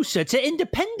something closer to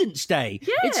Independence Day.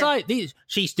 Yeah. It's like,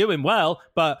 she's doing well,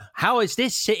 but how is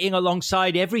this sitting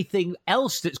alongside everything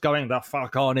else that's going the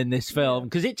fuck on in this film?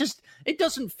 Because it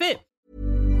doesn't fit.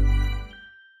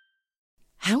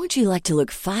 How would you like to look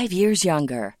 5 years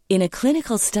younger? In a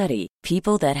clinical study,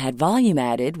 people that had volume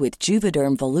added with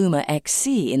Juvederm Voluma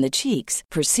XC in the cheeks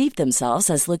perceived themselves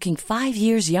as looking 5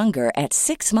 years younger at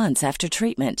 6 months after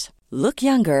treatment. Look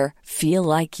younger, feel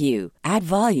like you. Add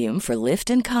volume for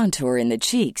lift and contour in the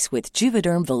cheeks with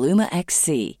Juvederm Voluma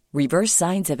XC. Reverse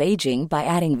signs of aging by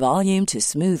adding volume to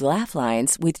smooth laugh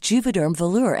lines with Juvederm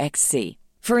Volure XC.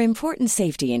 For important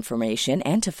safety information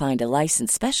and to find a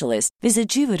licensed specialist, visit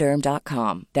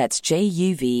Juvederm.com. That's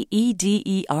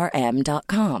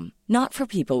JUVEDERM.com. Not for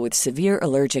people with severe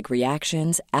allergic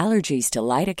reactions, allergies to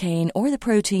lidocaine, or the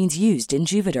proteins used in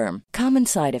Juvederm. Common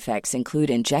side effects include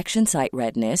injection site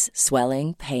redness,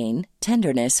 swelling, pain,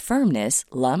 tenderness, firmness,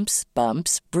 lumps,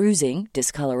 bumps, bruising,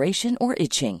 discoloration, or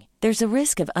itching. There's a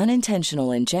risk of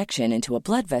unintentional injection into a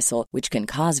blood vessel, which can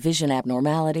cause vision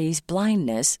abnormalities,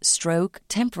 blindness, stroke,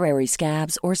 temporary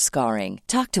scabs, or scarring.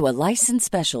 Talk to a licensed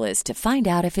specialist to find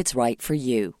out if it's right for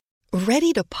you.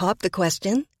 Ready to pop the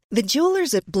question? The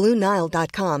jewelers at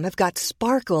BlueNile.com have got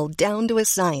sparkle down to a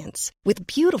science with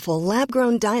beautiful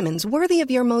lab-grown diamonds worthy of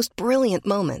your most brilliant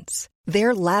moments.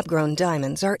 Their lab-grown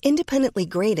diamonds are independently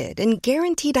graded and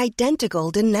guaranteed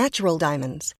identical to natural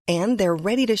diamonds, and they're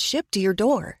ready to ship to your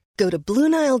door. Go to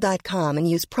BlueNile.com and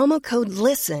use promo code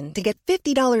LISTEN to get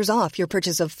 $50 off your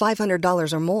purchase of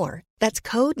 $500 or more. That's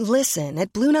code LISTEN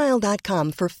at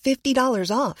BlueNile.com for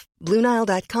 $50 off.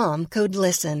 BlueNile.com, code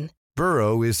LISTEN.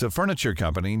 Burrow is a furniture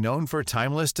company known for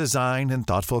timeless design and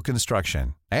thoughtful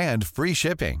construction, and free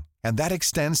shipping, and that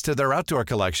extends to their outdoor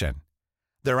collection.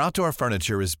 Their outdoor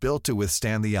furniture is built to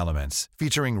withstand the elements,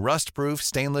 featuring rust-proof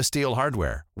stainless steel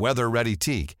hardware, weather-ready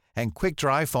teak, and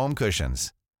quick-dry foam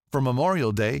cushions. For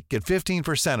Memorial Day, get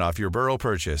 15% off your Burrow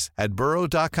purchase at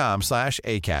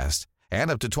burrow.com/ACAST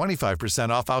and up to 25%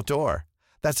 off outdoor.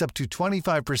 That's up to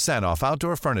 25% off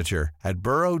outdoor furniture at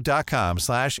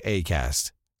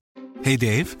burrow.com/ACAST. Hey,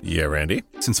 Dave. Yeah, Randy.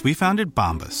 Since we founded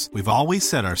Bombas, we've always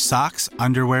said our socks,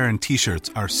 underwear, and T-shirts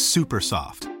are super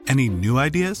soft. Any new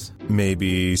ideas?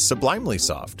 Maybe sublimely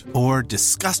soft. Or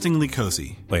disgustingly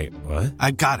cozy. Wait, what?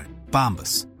 I got it.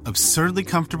 Bombas. Absurdly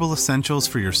comfortable essentials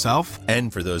for yourself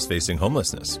and for those facing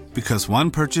homelessness. Because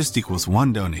one purchased equals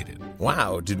one donated.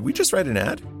 Wow, did we just write an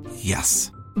ad?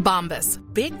 Yes. Bombas.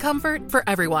 Big comfort for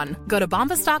everyone. Go to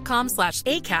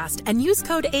bombas.com/ACAST and use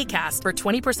code ACAST for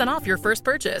 20% off your first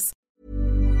purchase.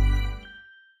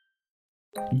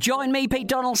 Join me, Pete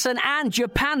Donaldson, and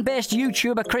Japan-based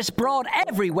YouTuber Chris Broad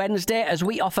every Wednesday as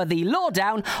we offer the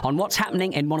lowdown on what's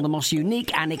happening in one of the most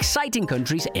unique and exciting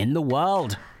countries in the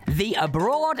world. The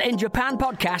Abroad in Japan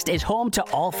podcast is home to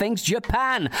all things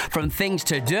Japan, from things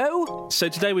to do... So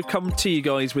today we've come to you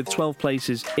guys with 12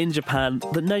 places in Japan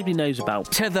that nobody knows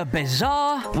about. ...to the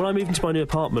bizarre... When I moved into my new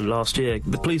apartment last year,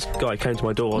 the police guy came to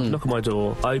my door, knocked on my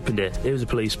door, I opened it, it was a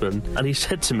policeman, and he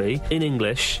said to me, in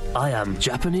English, "I am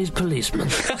Japanese policeman."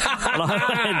 And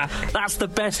I went, that's the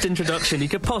best introduction you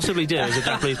could possibly do as a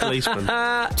Japanese policeman.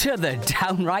 To the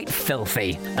downright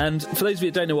filthy. And for those of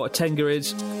you that don't know what a tenga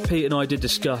is, Pete and I did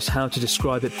discuss how to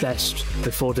describe it best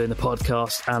before doing the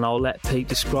podcast, and I'll let Pete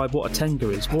describe what a tenga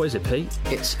is. What is it, Pete?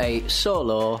 It's a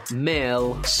solo,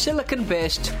 male,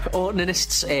 silicon-based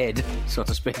onanist's aid, so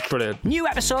to speak. Brilliant. New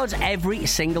episodes every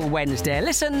single Wednesday.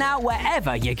 Listen now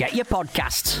wherever you get your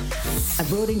podcasts.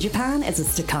 Abroad in Japan is a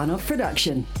Stakhanov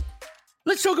production.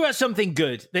 Let's talk about something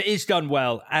good that is done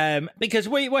well, because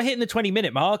we're hitting the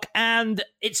 20-minute mark, and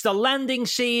it's the landing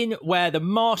scene where the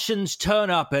Martians turn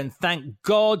up, and thank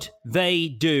God they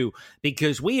do,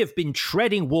 because we have been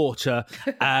treading water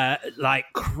like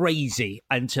crazy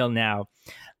until now.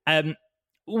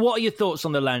 What are your thoughts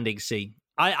on the landing scene?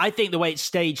 I think the way it's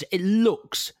staged, it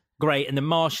looks great, and the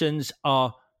Martians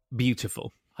are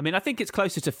beautiful. I mean, I think it's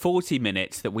closer to 40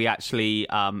 minutes that we actually,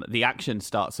 the action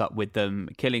starts up with them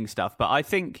killing stuff. But I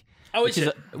think,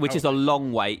 which is a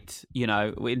long wait, you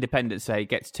know, Independence Day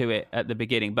gets to it at the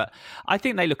beginning. But I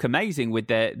think they look amazing with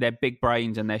their big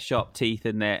brains and their sharp teeth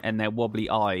and their wobbly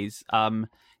eyes.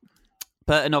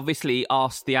 Burton obviously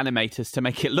asked the animators to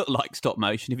make it look like stop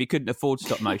motion. If he couldn't afford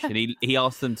stop motion, he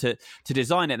asked them to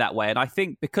design it that way. And I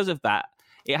think because of that,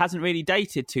 it hasn't really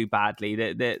dated too badly.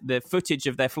 The footage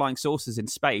of their flying saucers in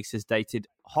space has dated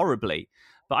horribly.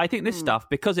 But I think this stuff,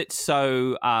 because it's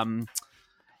so...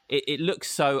 it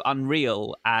looks so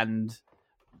unreal and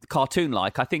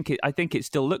cartoon-like, I think it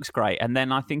still looks great. And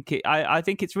then I think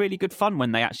it's really good fun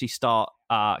when they actually start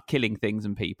killing things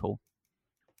and people.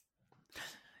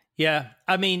 Yeah,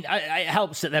 I mean, it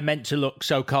helps that they're meant to look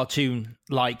so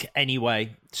cartoon-like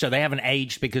anyway. So they haven't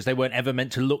aged because they weren't ever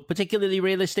meant to look particularly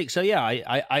realistic. So yeah,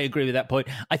 I agree with that point.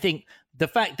 I think the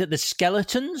fact that the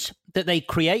skeletons that they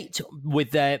create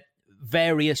with their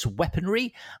various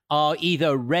weaponry are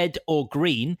either red or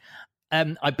green.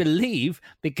 I believe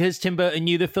because Tim Burton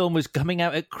knew the film was coming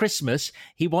out at Christmas,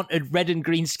 he wanted red and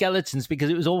green skeletons because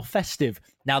it was all festive.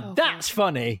 Now that's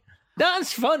funny.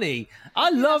 That's funny.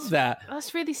 I love that.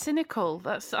 That's really cynical.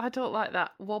 I don't like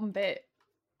that one bit.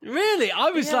 Really?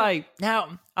 I was like,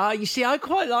 now, you see, I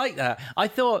quite like that. I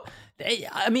thought,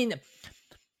 I mean,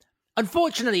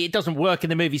 unfortunately, it doesn't work in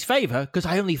the movie's favour because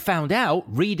I only found out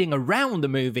reading around the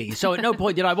movie. So at no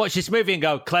point did I watch this movie and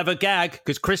go, clever gag,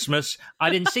 because Christmas.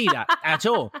 I didn't see that at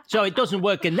all. So it doesn't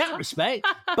work in that respect.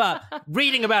 But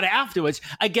reading about it afterwards,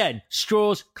 again,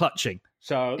 straws clutching.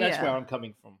 So that's where I'm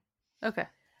coming from. Okay.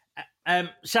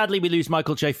 Sadly, we lose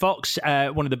Michael J. Fox,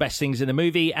 one of the best things in the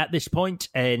movie at this point,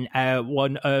 in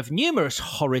one of numerous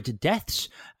horrid deaths.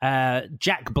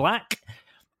 Jack Black.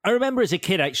 I remember as a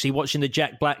kid actually watching the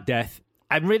Jack Black death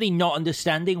and really not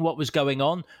understanding what was going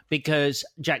on because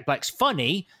Jack Black's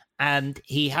funny and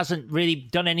he hasn't really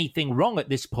done anything wrong at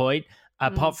this point.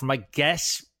 apart from, I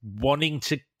guess, wanting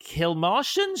to kill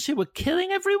Martians who were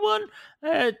killing everyone.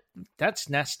 That's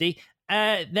nasty.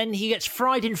 Then he gets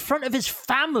fried in front of his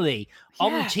family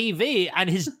on TV and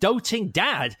his doting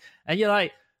dad. And you're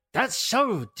like, that's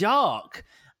so dark.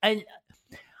 And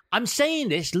I'm saying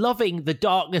this, loving the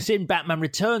darkness in Batman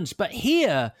Returns, but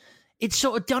here it's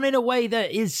sort of done in a way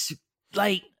that is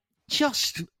like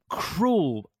just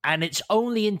cruel, and its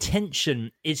only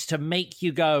intention is to make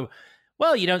you go,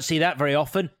 well, you don't see that very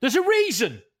often. There's a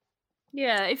reason.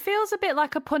 Yeah, it feels a bit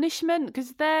like a punishment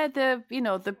because they're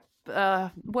the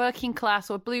working class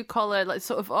or blue collar, like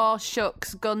sort of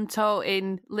shucks, gun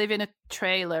toting, live in a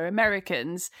trailer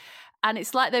Americans. And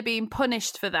it's like they're being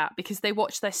punished for that because they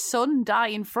watch their son die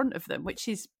in front of them, which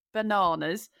is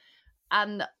bananas.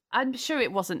 And I'm sure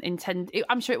it wasn't intended.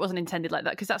 I'm sure it wasn't intended like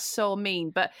that because that's so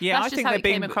mean. But that's just how it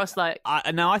came across.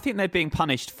 I think they're being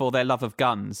punished for their love of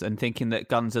guns and thinking that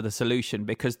guns are the solution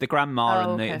because the grandma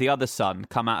and the other son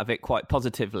come out of it quite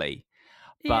positively.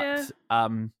 But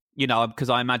because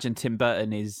I imagine Tim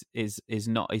Burton is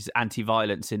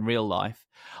anti-violence in real life.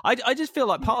 I just feel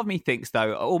like part of me thinks,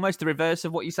 though, almost the reverse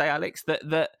of what you say, Alex,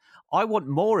 that I want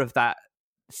more of that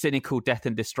cynical death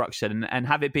and destruction and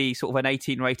have it be sort of an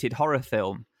 18-rated horror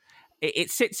film. It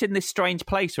sits in this strange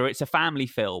place where it's a family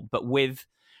film, but with,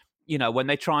 when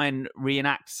they try and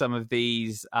reenact some of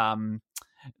these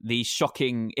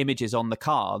shocking images on the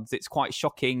cards, it's quite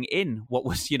shocking in what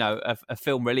was, a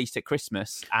film released at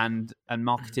Christmas and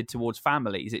marketed towards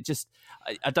families. It just,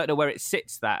 I don't know where it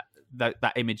sits, that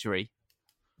imagery.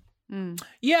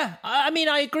 Yeah, I mean,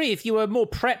 I agree. If you were more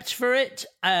prepped for it,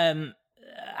 and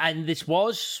this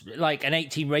was like an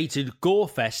 18-rated gore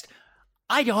fest,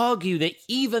 I'd argue that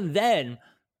even then,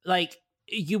 like,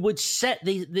 you would set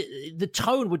the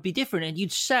tone would be different, and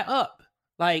you'd set up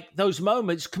like those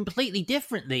moments completely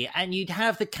differently, and you'd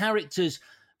have the characters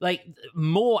like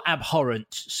more abhorrent.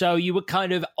 So you were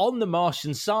kind of on the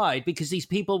Martian side because these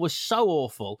people were so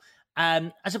awful,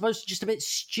 as opposed to just a bit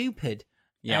stupid.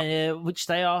 Yeah, which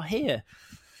they are here.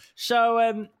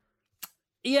 So,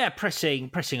 pressing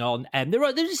on. There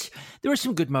are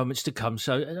some good moments to come.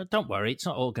 So don't worry, it's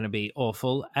not all going to be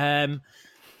awful. There's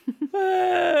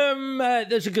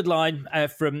a good line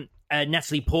from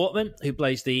Natalie Portman, who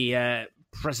plays the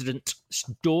president's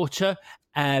daughter,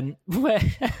 where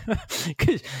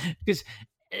because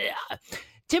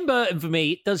Tim Burton for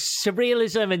me does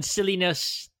surrealism and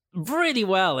silliness really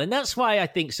well, and that's why I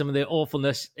think some of the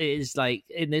awfulness is like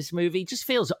in this movie just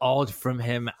feels odd from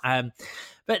him.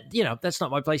 But that's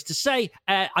not my place to say.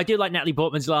 I do like Natalie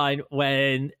Portman's line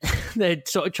when they're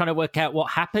sort of trying to work out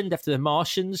what happened after the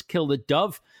Martians killed the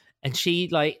dove, and she,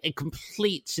 like, in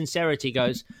complete sincerity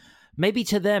goes, "Maybe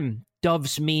to them,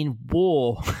 doves mean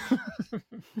war."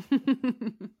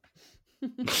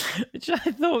 Which I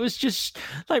thought was just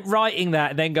like writing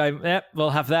that and then going, "Yep, we'll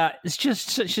have that." It's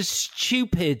just such a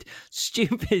stupid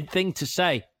thing to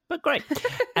say, but great.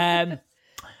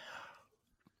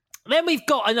 Then we've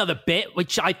got another bit,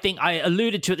 which I think I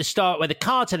alluded to at the start, where the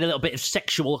cards had a little bit of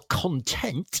sexual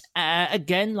content.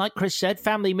 Again, like Chris said,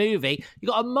 family movie. You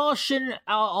got a Martian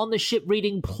on the ship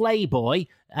reading Playboy,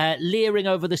 leering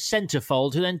over the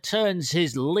centerfold, who then turns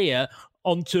his leer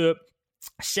onto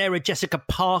Sarah Jessica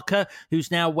Parker, who's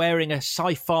now wearing a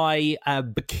sci-fi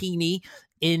bikini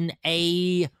in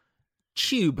a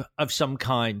tube of some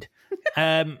kind.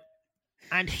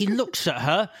 And he looks at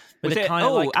her with a kind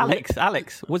of like...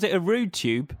 Alex, was it a rude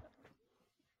tube?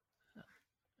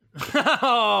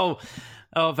 Oh,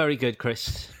 very good,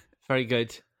 Chris. Very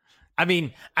good. I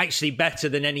mean, actually better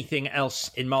than anything else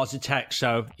in Mars Attacks,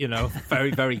 so,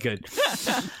 very, very good.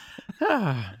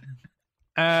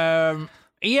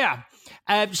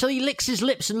 So he licks his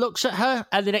lips and looks at her,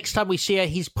 and the next time we see her,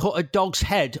 he's put a dog's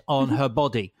head on her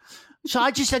body. So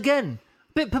I just, again,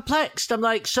 a bit perplexed. I'm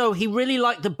like, so he really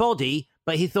liked the body,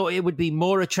 but he thought it would be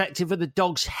more attractive with a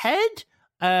dog's head?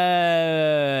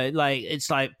 It's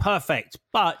like perfect,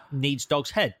 but needs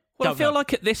dog's head. Well, I feel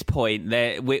like at this point,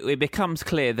 it becomes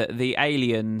clear that the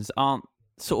aliens aren't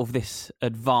sort of this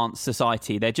advanced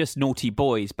society. They're just naughty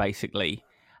boys, basically.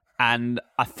 And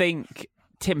I think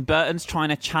Tim Burton's trying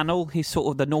to channel his sort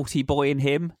of the naughty boy in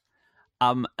him,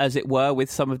 as it were,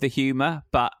 with some of the humour.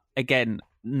 But again,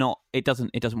 it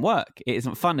doesn't work. It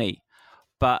isn't funny.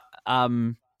 But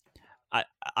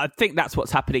I think that's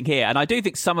what's happening here. And I do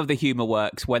think some of the humour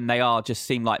works when they just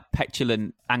seem like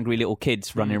petulant, angry little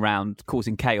kids running around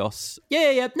causing chaos.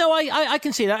 Yeah. No, I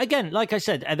can see that. Again, like I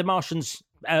said, the Martians,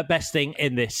 best thing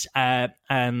in this.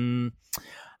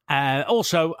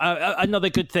 Also, another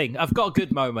good thing. I've got a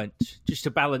good moment just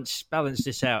to balance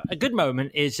this out. A good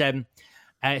moment is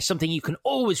something you can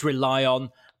always rely on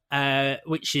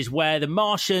which is where the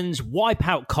Martians wipe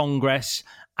out Congress,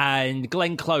 and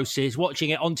Glenn Close is watching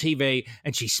it on TV,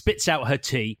 and she spits out her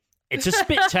tea. It's a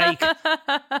spit take.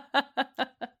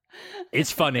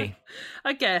 It's funny.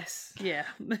 I guess, yeah.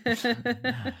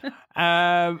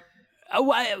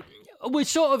 We're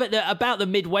sort of at about the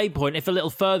midway point, if a little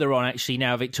further on, actually,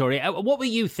 now, Victoria. What were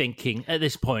you thinking at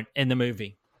this point in the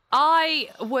movie? I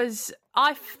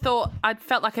felt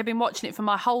like I'd been watching it for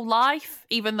my whole life,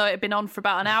 even though it had been on for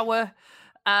about an hour.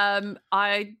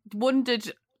 I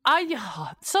wondered...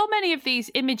 so many of these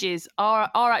images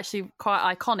are actually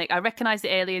quite iconic. I recognise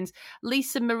the aliens.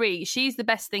 Lisa Marie, she's the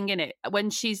best thing in it when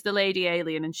she's the lady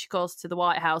alien and she goes to the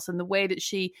White House, and the way that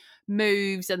she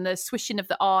moves and the swishing of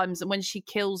the arms, and when she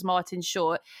kills Martin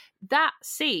Short, that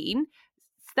scene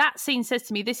says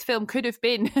to me this film could have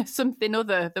been something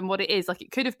other than what it is. Like,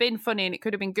 it could have been funny and it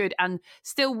could have been good and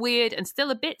still weird and still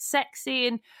a bit sexy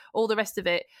and all the rest of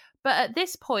it. But at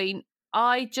this point,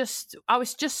 I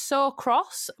was just so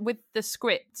cross with the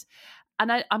script, and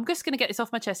I'm just going to get this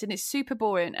off my chest, and it's super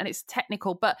boring and it's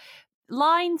technical, but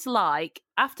lines like,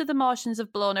 after the Martians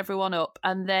have blown everyone up,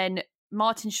 and then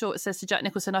Martin Short says to Jack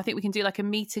Nicholson, I think we can do like a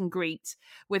meet and greet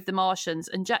with the Martians,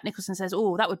 and Jack Nicholson says,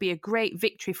 oh, that would be a great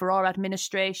victory for our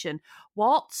administration.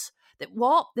 What?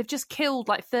 They've just killed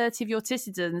like 30 of your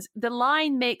citizens. The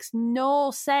line makes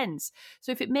no sense.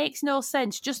 So if it makes no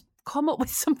sense, just come up with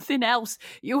something else.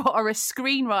 You are a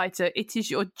screenwriter. It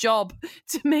is your job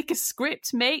to make a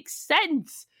script make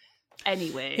sense.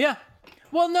 Anyway. Yeah.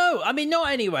 Well, no, I mean,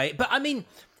 not anyway. But I mean,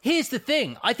 here's the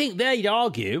thing. I think they'd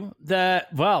argue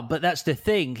that, well, but that's the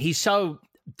thing. He's so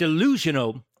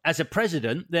delusional as a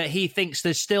president that he thinks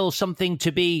there's still something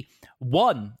to be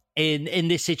won in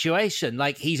this situation.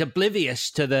 Like, he's oblivious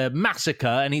to the massacre,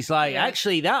 and he's like,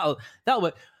 actually, that'll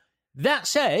work. That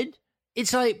said,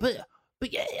 it's like, but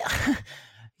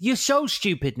you're so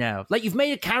stupid now. Like, you've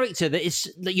made a character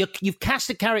you've cast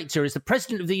a character as the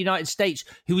president of the United States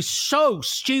who is so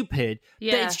stupid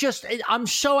that it's just, I'm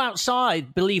so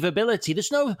outside believability.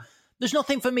 There's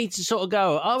nothing for me to sort of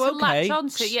go, oh, okay. Latch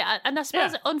onto, yeah. And I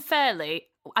suppose unfairly,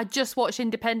 I just watched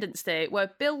Independence Day,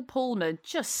 where Bill Pullman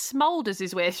just smoulders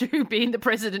his way through being the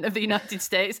president of the United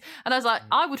States. And I was like,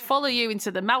 I would follow you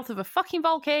into the mouth of a fucking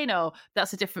volcano.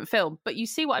 That's a different film. But you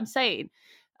see what I'm saying?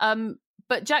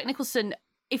 But Jack Nicholson,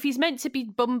 if he's meant to be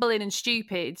bumbling and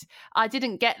stupid, I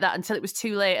didn't get that until it was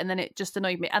too late, and then it just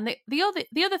annoyed me. And the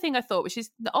other thing I thought, which is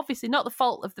obviously not the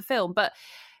fault of the film, but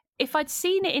if I'd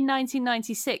seen it in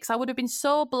 1996, I would have been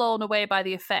so blown away by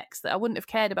the effects that I wouldn't have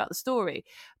cared about the story.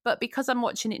 But because I'm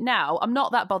watching it now, I'm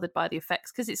not that bothered by the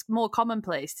effects because it's more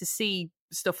commonplace to see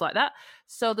stuff like that.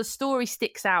 So the story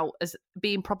sticks out as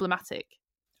being problematic.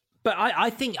 But I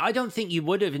don't think you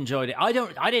would have enjoyed it. I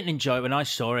didn't enjoy it when I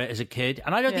saw it as a kid,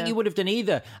 and I don't think you would have done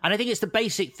either. And I think it's the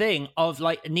basic thing of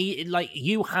like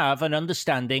you have an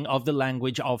understanding of the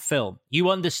language of film.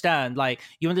 You understand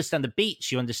the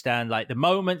beats, you understand like the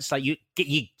moments, like you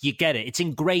get it. It's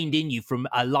ingrained in you from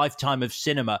a lifetime of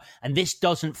cinema, and this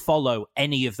doesn't follow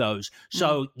any of those.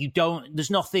 So there's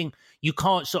nothing, you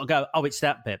can't sort of go, oh, it's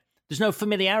that bit. There's no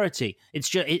familiarity. It's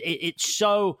just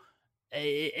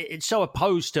it's so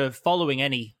opposed to following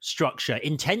any structure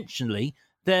intentionally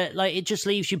that like it just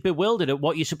leaves you bewildered at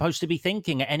what you're supposed to be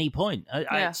thinking at any point.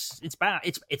 It's bad.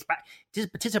 It's bad.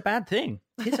 It is a bad thing.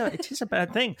 It is a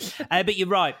bad thing. But you're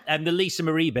right. And the Lisa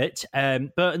Marie bit,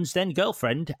 Burton's then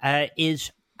girlfriend,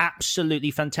 is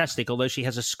absolutely fantastic. Although she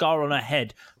has a scar on her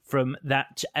head from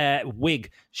that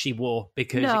wig she wore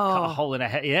because it cut a hole in her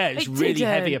head. Yeah, it's really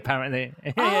heavy apparently.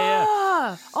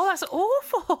 Oh, that's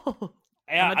awful.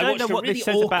 Yeah, I watched a really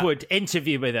awkward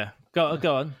interview with her. Go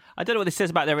on. I don't know what this says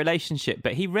about their relationship,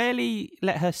 but he rarely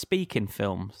let her speak in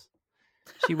films.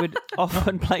 She would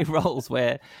often play roles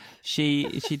where she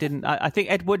didn't. I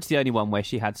think Ed Wood's the only one where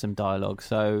she had some dialogue.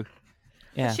 So,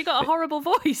 yeah. She got a horrible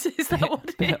voice. Is that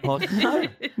what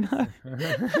it is? No.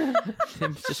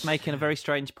 Tim's just making a very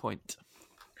strange point.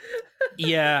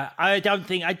 Yeah, I don't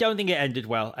think it ended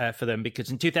well for them because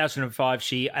in 2005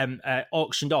 she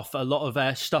auctioned off a lot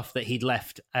of stuff that he'd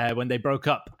left when they broke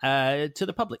up to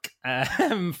the public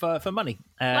for money,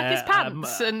 like his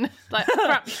pants and like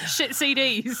crap shit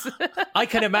CDs. I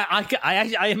can imagine.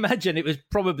 I imagine it was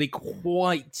probably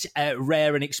quite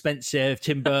rare and expensive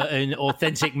Tim Burton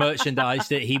authentic merchandise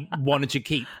that he wanted to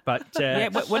keep. But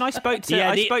when I spoke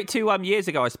to years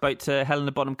ago, I spoke to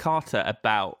Helena Bonham Carter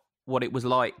about what it was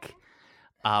like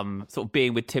sort of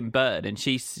being with Tim Burton, and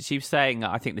she was saying,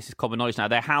 I think this is common knowledge now,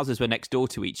 their houses were next door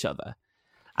to each other,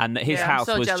 and that his house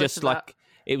was just like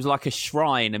it was like a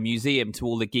shrine, a museum to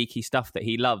all the geeky stuff that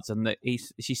he loves, and that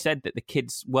she said that the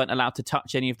kids weren't allowed to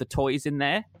touch any of the toys in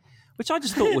there, which I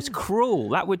just thought was cruel.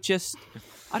 That would just,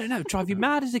 I don't know, drive you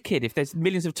mad as a kid if there's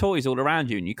millions of toys all around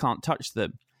you and you can't touch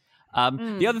them.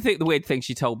 The weird thing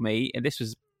she told me, and this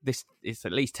is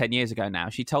at least 10 years ago now,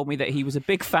 she told me that he was a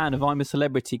big fan of I'm a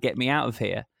Celebrity, Get Me Out of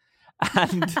Here.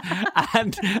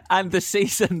 And the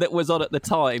season that was on at the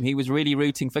time, he was really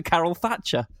rooting for Carol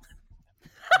Thatcher.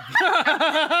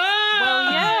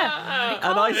 Well, yeah.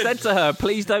 And I said to her,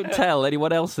 please don't tell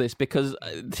anyone else this, because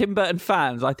Tim Burton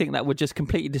fans, I think that would just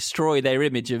completely destroy their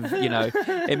image of,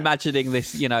 imagining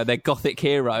this, their gothic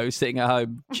hero sitting at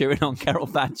home cheering on Carol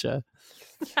Thatcher.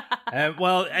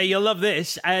 You'll love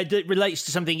this. It relates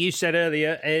to something you said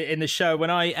earlier in the show. When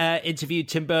I interviewed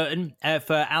Tim Burton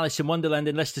for Alice in Wonderland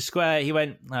in Leicester Square, he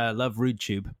went, I love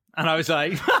RudeTube. And I was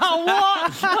like, oh,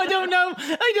 what? I don't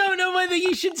know whether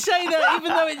you should say that,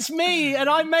 even though it's me and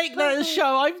I make that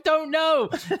show. I don't know.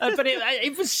 But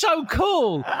it was so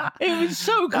cool. It was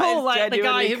so cool. Like the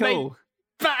guy who made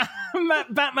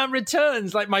Batman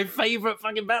Returns, like my favourite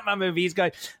fucking Batman movie. He's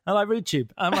going, I like RudeTube.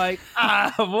 I'm like,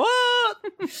 what?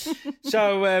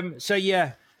 So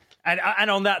yeah. And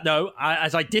on that note,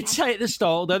 as I did say at the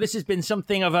start, although this has been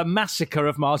something of a massacre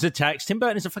of Mars Attacks, Tim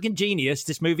Burton is a fucking genius.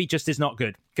 This movie just is not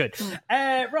good. Good.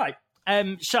 Right.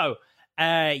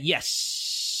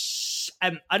 Yes.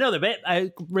 Another bit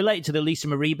related to the Lisa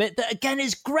Marie bit that, again,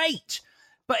 is great.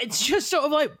 But it's just sort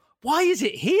of like, why is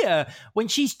it here? When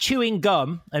she's chewing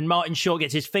gum and Martin Short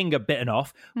gets his finger bitten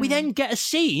off, we then get a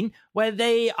scene where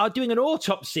they are doing an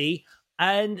autopsy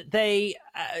and they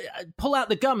pull out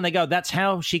the gum and they go, that's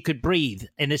how she could breathe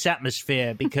in this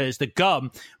atmosphere because the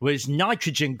gum was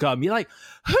nitrogen gum. You're like,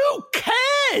 who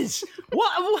cares?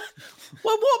 What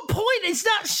point is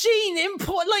that scene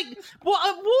important? Like,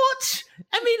 what?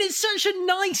 I mean, it's such a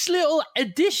nice little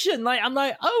addition. Like, I'm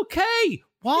like, okay,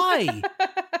 why?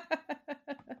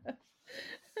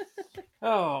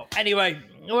 Oh, anyway,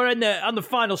 we're on the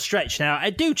final stretch now.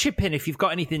 Do chip in if you've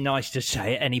got anything nice to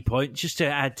say at any point, just to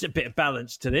add a bit of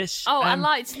balance to this. Oh, I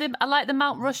like the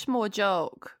Mount Rushmore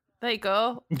joke. There you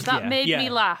go. That made me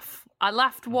laugh. I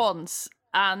laughed once,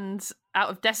 and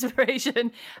out of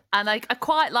desperation, and I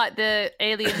quite like the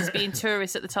aliens being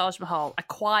tourists at the Taj Mahal. I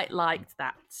quite liked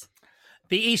that.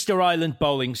 The Easter Island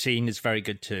bowling scene is very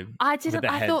good too. I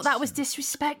thought that was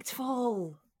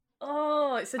disrespectful.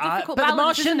 Oh, it's a difficult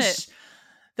balance, isn't it?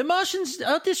 The Martians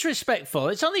are disrespectful.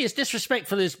 It's only as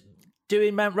disrespectful as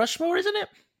doing Mount Rushmore, isn't it?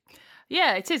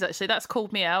 Yeah, it is, actually. That's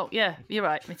called me out. Yeah, you're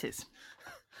right. It is.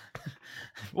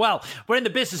 Well, we're in the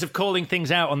business of calling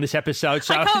things out on this episode,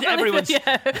 so everyone's...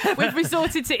 We've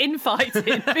resorted to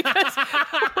infighting because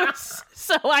we're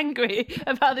so angry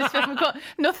about this film. We've got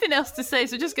nothing else to say,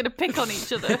 so we're just going to pick on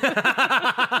each other.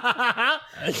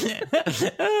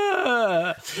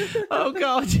 Oh,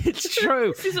 God, it's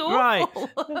true. This is awful.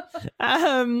 Right.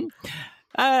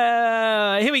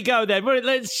 Here we go, then.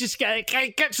 Let's just get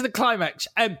to the climax.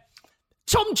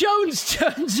 Tom Jones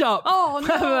turns up. Oh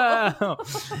no!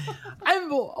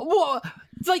 And what?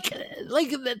 Like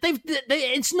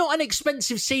it's not an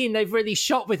expensive scene they've really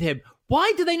shot with him.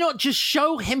 Why do they not just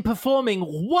show him performing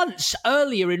once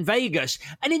earlier in Vegas?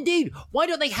 And indeed, why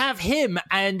don't they have him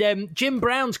and Jim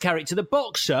Brown's character, the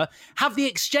boxer, have the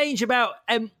exchange about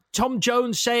Tom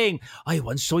Jones saying, "I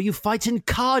once saw you fight in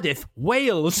Cardiff,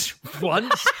 Wales,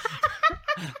 once."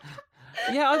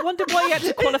 Yeah, I wondered why he had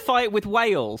to qualify it with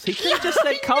Wales. He could have just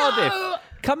said Cardiff.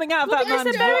 Coming out of that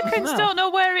man's Americans don't know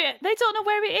where it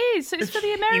is, so it's for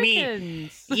the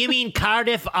Americans. You mean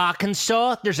Cardiff,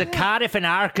 Arkansas? There's a Cardiff in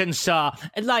Arkansas.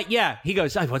 And he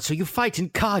goes, I once saw you fight in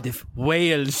Cardiff,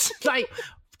 Wales.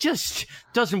 Just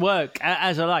doesn't work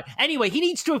as I like. Anyway, he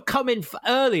needs to have come in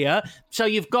earlier, so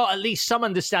you've got at least some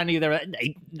understanding of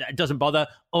it doesn't bother,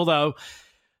 although...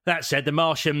 That said, The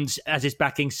Martians, as his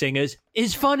backing singers,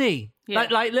 is funny. Yeah.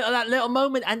 That little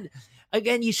moment. And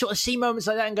again, you sort of see moments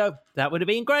like that and go, that would have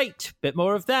been great. Bit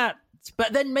more of that.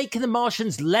 But then making The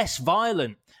Martians less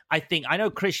violent, I think. I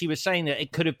know, Chris, you were saying that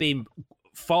it could have been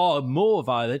far more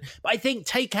violent. But I think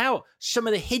take out some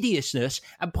of the hideousness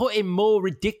and put in more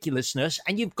ridiculousness.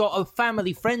 And you've got a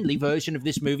family-friendly version of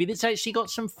this movie that's actually got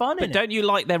some fun in it. But don't you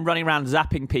like them running around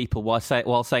zapping people while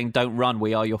saying, don't run,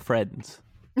 we are your friends?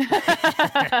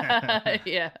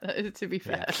 Yeah, to be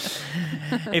fair.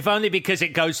 If only because it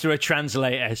goes through a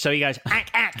translator. So he goes,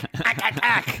 ack, ack, ack, ack,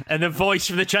 ack. And the voice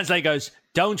from the translator goes,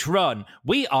 don't run.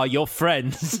 We are your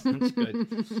friends. That's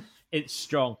good. It's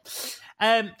strong.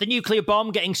 The nuclear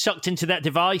bomb getting sucked into that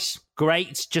device.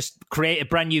 Great. Just create a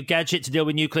brand new gadget to deal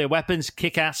with nuclear weapons.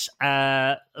 Kick-ass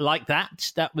like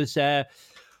that. That was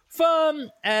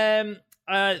fun.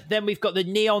 Then we've got the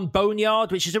Neon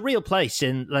Boneyard, which is a real place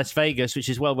in Las Vegas, which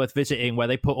is well worth visiting, where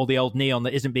they put all the old neon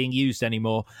that isn't being used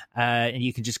anymore. And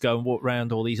you can just go and walk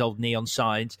around all these old neon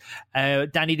signs.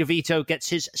 Danny DeVito gets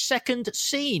his second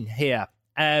scene here,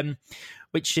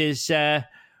 which is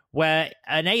where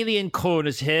an alien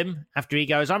corners him after he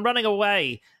goes, I'm running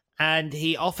away. And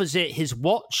he offers it his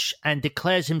watch and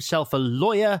declares himself a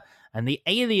lawyer. And the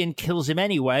alien kills him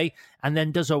anyway, and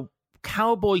then does a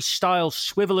cowboy-style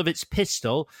swivel of its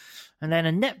pistol, and then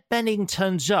Annette Bening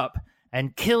turns up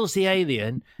and kills the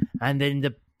alien, and then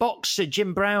the boxer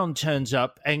Jim Brown turns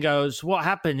up and goes, what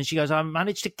happened? And she goes, I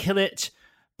managed to kill it,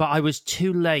 but I was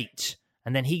too late.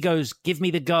 And then he goes, give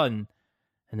me the gun,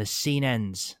 and the scene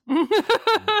ends.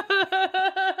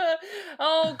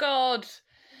 Oh, God.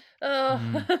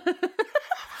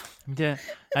 Yeah,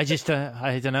 I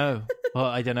don't know. Well,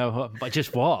 I don't know, but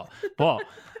just what?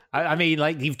 I mean,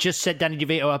 like, you've just set Danny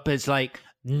DeVito up as, like,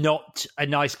 not a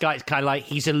nice guy. It's kind of like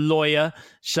he's a lawyer.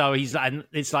 So it's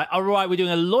like, all right, we're doing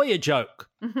a lawyer joke.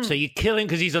 Mm-hmm. So you kill him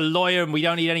because he's a lawyer and we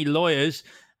don't need any lawyers.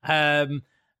 And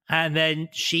then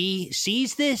she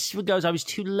sees this and goes, I was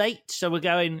too late. So we're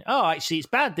going, oh, actually, it's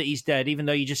bad that he's dead, even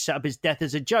though you just set up his death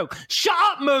as a joke. Shut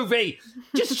up, movie!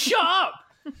 Just shut up!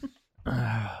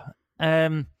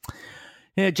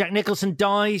 Yeah, Jack Nicholson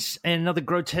dies in another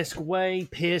grotesque way,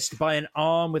 pierced by an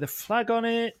arm with a flag on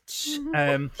it.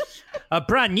 A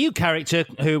brand new character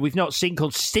who we've not seen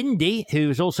called Cindy, who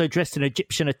is also dressed in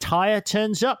Egyptian attire,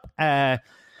 turns up.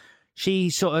 She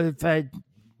sort of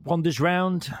wanders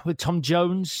around with Tom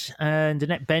Jones and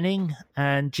Annette Bening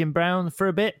and Jim Brown for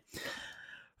a bit.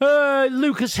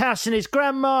 Lucas Haas and his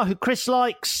grandma, who Chris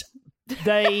likes,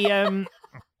 they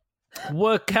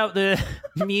work out the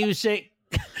music.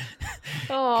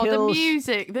 Oh, Kills.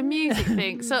 the music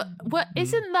thing. So, what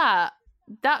isn't that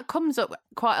comes up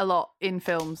quite a lot in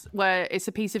films where it's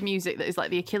a piece of music that is like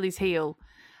the Achilles heel.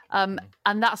 And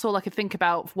that's all I could think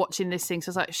about watching this thing. So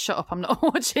I was like, shut up, I'm not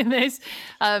watching this.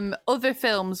 Other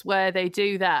films where they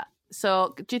do that.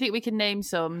 So do you think we can name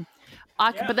some?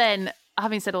 But then,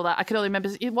 having said all that, I can only remember,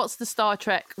 what's the Star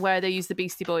Trek where they use the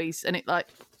Beastie Boys and it like...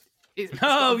 yeah.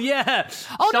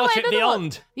 Oh, Star Trek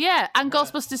Beyond. One. Yeah, and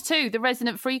Ghostbusters 2, the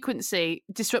resonant frequency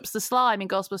disrupts the slime in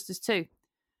Ghostbusters 2.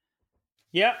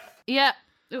 Yep. Yeah,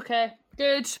 okay,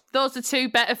 good. Those are two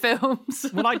better films.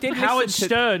 Well, I did Howard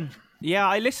Stern. Yeah,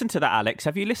 I listened to that, Alex.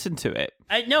 Have you listened to it?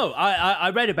 No, I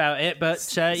read about it, but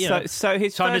so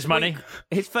his time is money.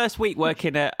 His first week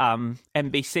working at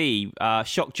NBC,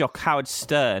 shock jock Howard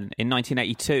Stern in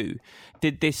 1982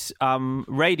 did this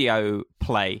radio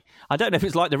play. I don't know if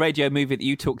it's like the radio movie that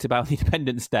you talked about in the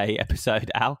Independence Day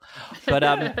episode, Al, but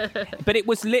it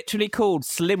was literally called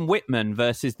Slim Whitman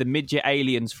versus the midget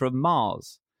aliens from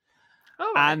Mars.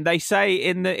 Oh, right. And they say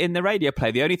in the radio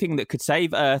play, the only thing that could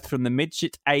save Earth from the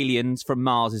midget aliens from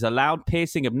Mars is a loud,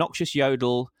 piercing, obnoxious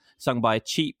yodel sung by a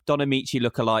cheap Don Amici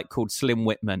lookalike called Slim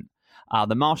Whitman.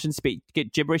 The Martians speak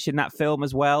gibberish in that film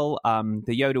as well.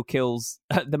 The yodel kills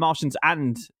the Martians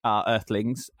and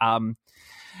Earthlings.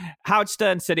 Howard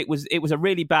Stern said it was a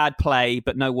really bad play,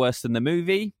 but no worse than the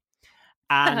movie.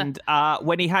 And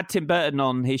when he had Tim Burton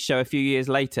on his show a few years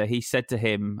later, he said to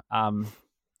him,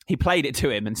 he played it to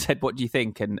him and said, "What do you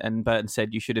think?" And Burton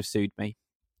said, "You should have sued me."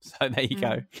 So there you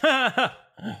go.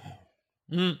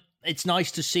 It's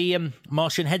nice to see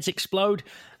Martian heads explode.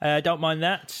 Don't mind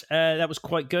that. That was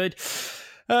quite good.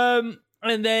 And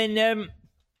then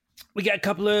we get a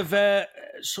couple of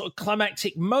sort of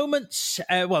climactic moments.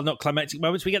 Well, not climactic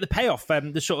moments. We get the payoff.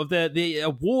 The sort of the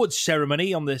awards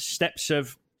ceremony on the steps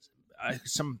of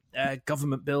some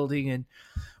government building in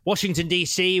Washington,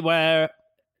 D.C., where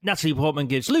Natalie Portman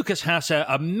gives Lucas Haas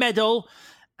a medal.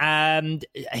 And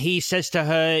he says to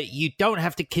her, "You don't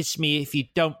have to kiss me if you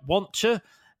don't want to."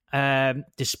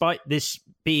 Despite this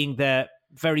being their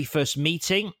very first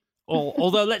meeting,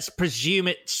 although let's presume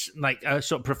it's like a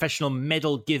sort of professional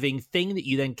medal giving thing that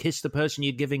you then kiss the person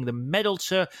you're giving the medal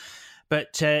to.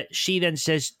 But she then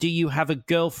says, "Do you have a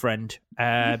girlfriend?"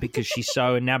 Because she's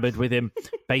so enamored with him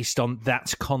based on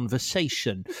that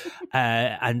conversation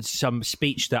and some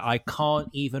speech that I can't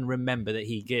even remember that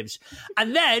he gives.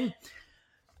 And then,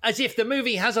 as if the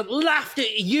movie hasn't laughed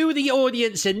at you, the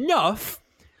audience, enough,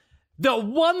 the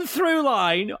one through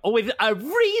line with a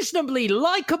reasonably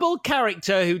likable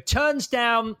character who turns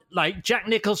down, like Jack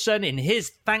Nicholson in his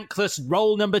thankless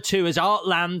role number 2 as Art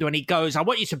Land when he goes, "I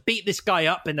want you to beat this guy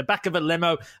up in the back of a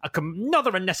limo."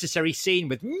 Another unnecessary scene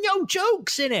with no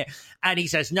jokes in it. And he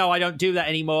says, "No, I don't do that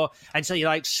anymore." And so you're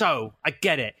like, so, I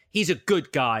get it. He's a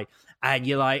good guy. and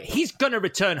you're like, he's going to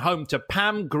return home to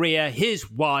Pam Grier, his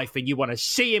wife, and you want to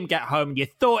see him get home, and you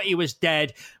thought he was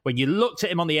dead when you looked at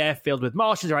him on the airfield with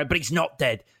Martians around, but he's not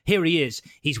dead. Here he is.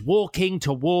 He's walking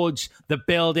towards the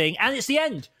building, and it's the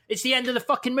end. It's the end of the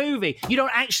fucking movie. You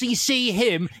don't actually see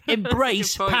him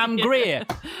embrace Pam Grier.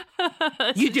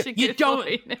 You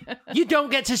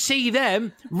don't get to see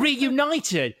them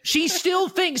reunited. She still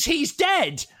thinks he's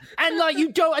dead. And like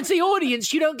you don't, as the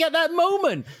audience, you don't get that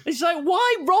moment. It's like,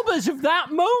 why rob us of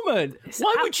that moment?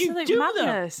 Why would you do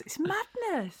madness. that? It's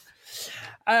madness.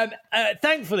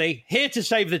 Thankfully, here to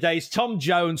save the day is Tom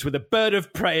Jones with a bird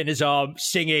of prey in his arm,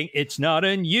 singing "It's Not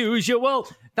Unusual."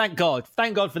 Thank God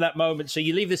for that moment. So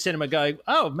you leave the cinema going,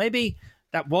 "Oh, maybe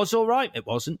that was all right." It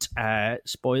wasn't.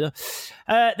 Spoiler.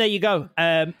 There you go.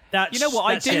 You know what?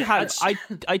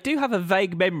 I do have a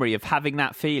vague memory of having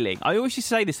that feeling. I always used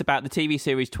to say this about the TV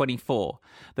series 24,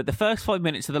 that the first 5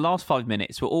 minutes of the last 5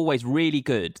 minutes were always really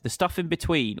good. The stuff in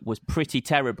between was pretty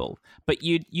terrible. But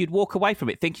you'd walk away from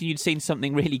it thinking you'd seen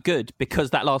something really good because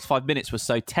that last 5 minutes was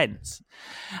so tense.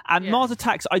 And Mars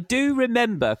Attacks, I do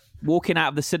remember walking out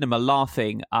of the cinema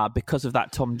laughing because of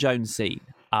that Tom Jones scene.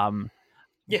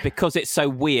 Because it's so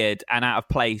weird and out of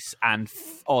place and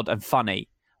odd and funny.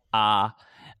 And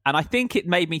I think it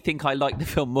made me think I liked the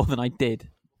film more than I did.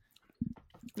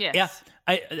 Yes. Yeah.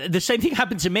 The same thing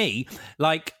happened to me,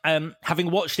 like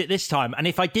having watched it this time. And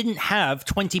if I didn't have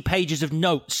 20 pages of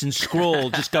notes and scrawl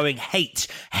just going hate,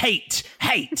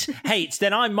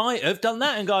 then I might have done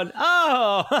that and gone,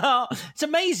 oh, it's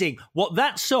amazing what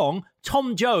that song,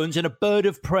 Tom Jones and a Bird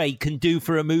of Prey, can do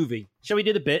for a movie. Shall we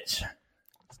do the bits?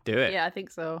 Do it. Yeah, I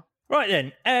think so. Right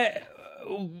then.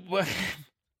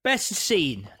 Best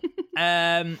scene.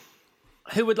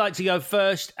 Who would like to go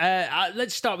first?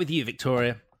 Let's start with you,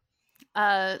 Victoria.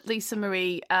 Lisa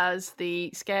Marie as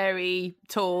the scary,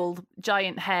 tall,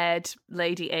 giant-haired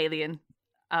lady alien.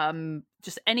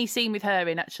 Just any scene with her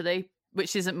in, actually,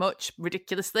 which isn't much,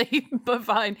 ridiculously, but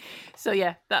fine. So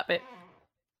yeah, that bit.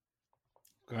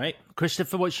 Great.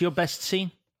 Christopher, what's your best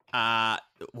scene?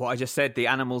 What I just said, the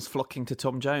animals flocking to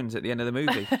Tom Jones at the end of the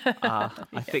movie.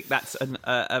 I think that's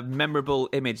a memorable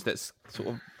image that's sort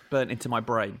of burnt into my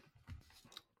brain.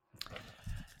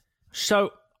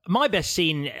 So, my best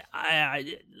scene,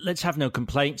 let's have no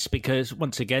complaints, because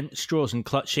once again, straws and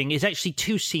clutching is actually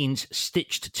two scenes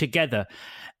stitched together.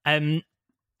 And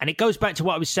it goes back to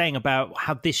what I was saying about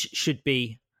how this should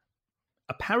be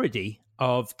a parody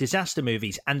of disaster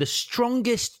movies, and the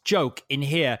strongest joke in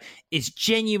here is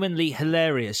genuinely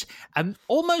hilarious and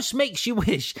almost makes you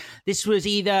wish this was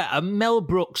either a Mel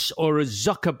Brooks or a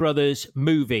Zucker Brothers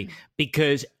movie,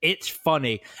 because it's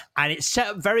funny and it's set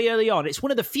up very early on. It's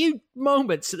one of the few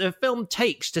moments that the film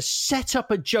takes to set up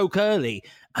a joke early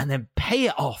and then pay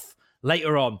it off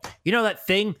later on. You know that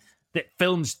thing that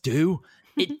films do?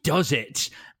 It does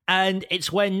it. And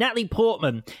it's when Natalie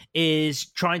Portman is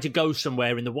trying to go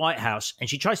somewhere in the White House, and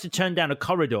she tries to turn down a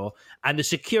corridor, and the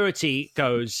security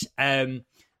goes, the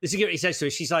security says to her,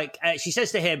 she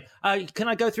says to him, can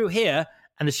I go through here?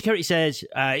 And the security says,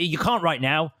 you can't right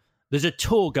now. There's a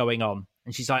tour going on.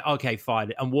 And she's like, okay,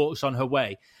 fine, and walks on her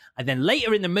way. And then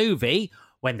later in the movie,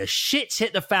 when the shits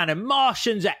hit the fan and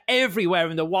Martians are everywhere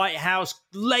in the White House,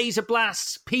 laser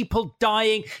blasts, people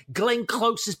dying, Glenn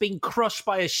Close has been crushed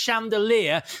by a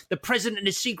chandelier, the president and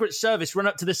his Secret Service run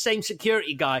up to the same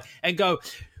security guy and go,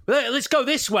 let's go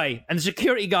this way. And the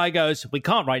security guy goes, we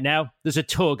can't right now. There's a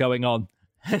tour going on.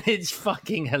 And it's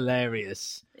fucking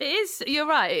hilarious. It is, you're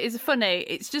right, it is funny.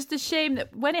 It's just a shame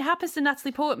that when it happens to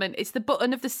Natalie Portman, it's the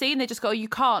button of the scene. They just go, you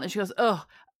can't. And she goes, ugh.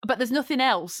 But there's nothing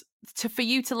else for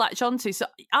you to latch onto. So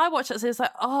I watch that, so it's like,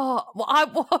 oh,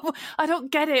 well, I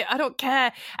don't get it. I don't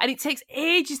care. And it takes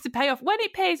ages to pay off. When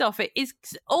it pays off, it is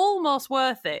almost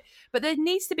worth it. But there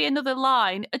needs to be another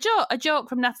line, a joke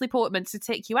from Natalie Portman to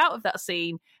take you out of that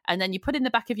scene. And then you put in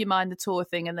the back of your mind the tour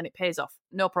thing, and then it pays off.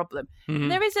 No problem. Mm-hmm.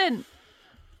 There isn't.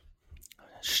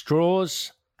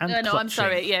 Straws and No, I'm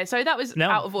sorry. Yeah, sorry, that was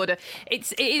out of order.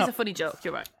 It is a funny joke.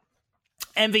 You're right.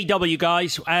 MVW,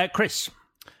 guys. Chris.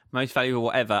 Most valuable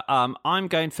whatever. I'm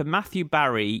going for Matthew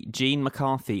Barry, Gene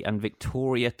McCarthy, and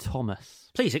Victoria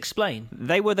Thomas. Please explain.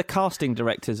 They were the casting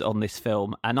directors on this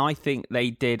film, and I think they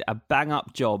did a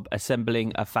bang-up job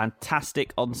assembling a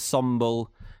fantastic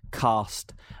ensemble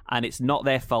cast. And it's not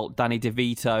their fault Danny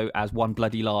DeVito as one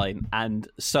bloody line, and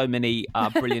so many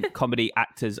brilliant comedy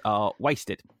actors are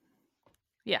wasted.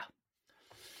 Yeah.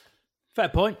 Fair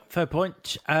point.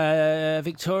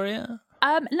 Victoria?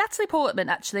 Natalie Portman,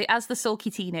 actually, as the sulky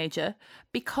teenager,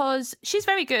 because she's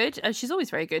very good, and she's always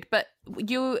very good, but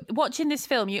you're watching this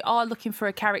film, you are looking for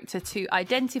a character to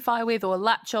identify with or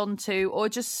latch on to, or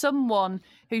just someone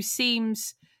who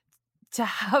seems to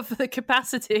have the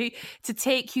capacity to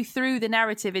take you through the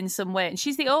narrative in some way. And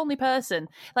she's the only person.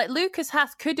 Like, Lucas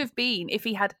Hath could have been if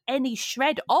he had any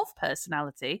shred of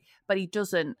personality, but he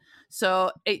doesn't.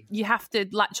 So you have to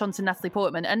latch on to Natalie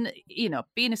Portman. And, you know,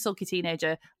 being a sulky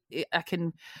teenager, I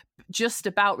can just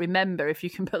about remember, if you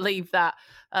can believe that.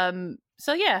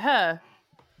 So, yeah, her.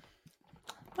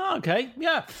 Okay,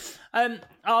 yeah.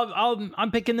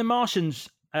 I'm picking The Martians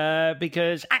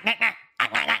because...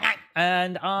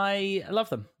 and I love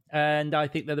them. And I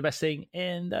think they're the best thing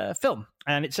in the film.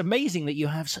 And it's amazing that you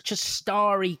have such a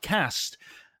starry cast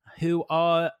who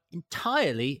are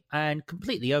entirely and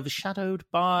completely overshadowed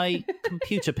by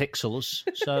computer pixels.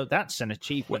 So that's an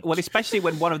achievement. Well, especially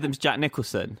when one of them's Jack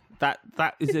Nicholson. That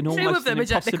is an Two almost of them an are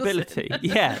Jack impossibility.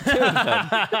 Nicholson.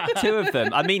 Yeah, two of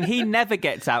them. I mean, he never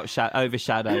gets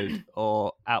overshadowed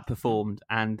or outperformed.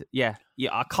 And yeah,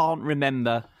 I can't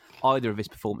remember either of his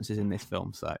performances in this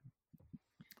film. So.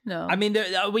 No. I mean,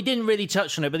 we didn't really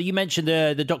touch on it, but you mentioned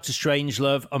the Doctor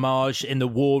Strangelove homage in the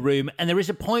War Room, and there is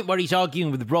a point where he's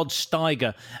arguing with Rod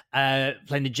Steiger,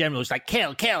 playing the general. It's like,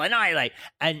 kill, annihilate.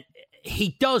 And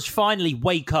he does finally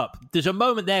wake up. There's a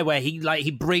moment there where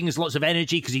he brings lots of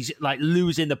energy because he's like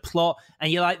losing the plot,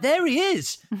 and you're like, there he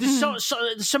is. There's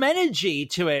some energy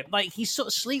to it. Like, he sort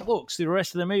of sleepwalks through the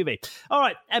rest of the movie. All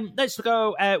right, let's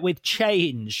go with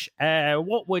change.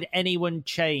 What would anyone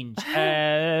change?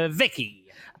 Vicky.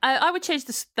 I would change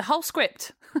the whole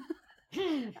script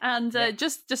and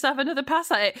just have another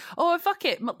pass at it. Or fuck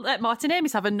it, let Martin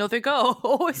Amis have another go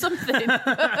or something.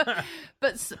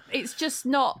 But it's just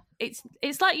not. It's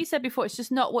like you said before. It's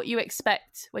just not what you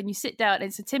expect when you sit down.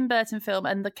 It's a Tim Burton film,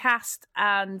 and the cast,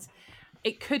 and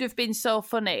it could have been so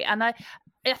funny. And I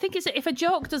think if a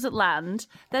joke doesn't land,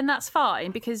 then that's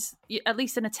fine because at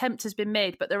least an attempt has been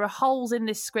made. But there are holes in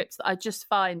this script that I just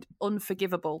find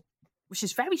unforgivable. Which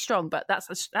is very strong, but that's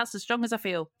as strong as I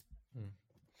feel.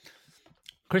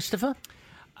 Christopher?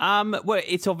 Well,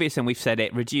 it's obvious, and we've said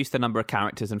it. Reduce the number of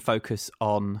characters and focus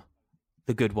on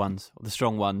the good ones, or the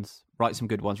strong ones. Write some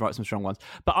good ones, write some strong ones.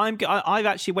 But I've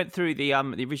actually went through the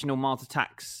original Mars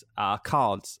Attacks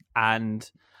cards, and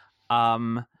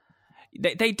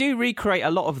they do recreate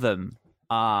a lot of them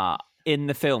in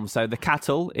the film. So the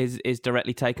cattle is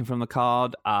directly taken from the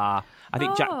card. I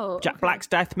think Jack Black's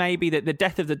death, maybe the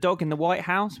death of the dog in the White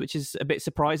House, which is a bit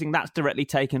surprising. That's directly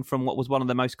taken from what was one of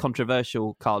the most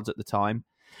controversial cards at the time.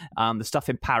 The stuff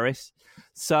in Paris.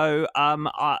 So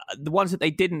the ones that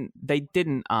they didn't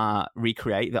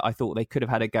recreate that I thought they could have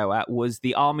had a go at was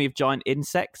the army of giant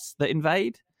insects that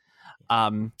invade.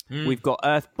 We've got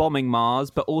Earth bombing Mars,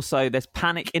 but also there's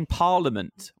panic in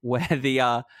Parliament where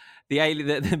the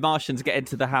Martians get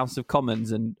into the House of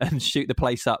Commons and shoot the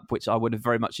place up, which I would have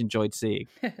very much enjoyed seeing.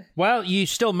 Well, you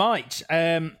still might.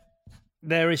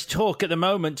 There is talk at the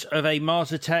moment of a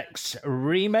Mars Attacks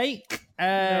remake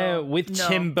with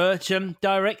Tim Burton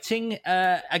directing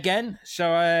again.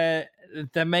 So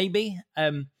there may be.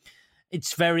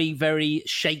 It's very, very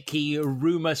shaky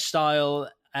rumour-style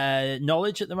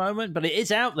knowledge at the moment, but it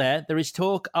is out there. There is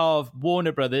talk of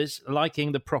Warner Brothers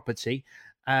liking the property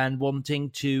and wanting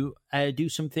to do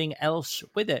something else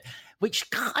with it, which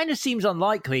kind of seems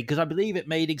unlikely because I believe it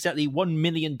made exactly $1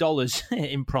 million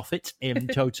in profit in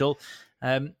total.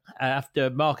 After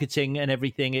marketing and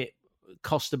everything, it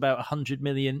cost about 100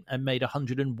 million and made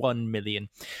 101 million.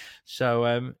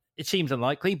 So it seems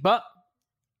unlikely, but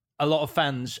a lot of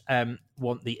fans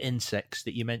want the insects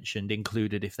that you mentioned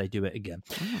included if they do it again.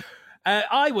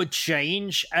 I would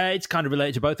change. It's kind of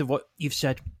related to both of what you've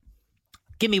said.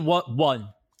 Give me one.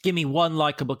 Give me one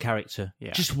likable character.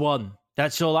 Yeah. Just one.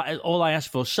 That's all I ask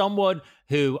for. Someone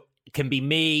who can be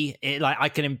me. I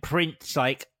can imprint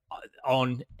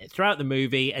on throughout the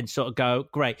movie and sort of go,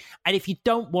 great. And if you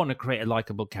don't want to create a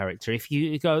likable character, if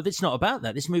you go, it's not about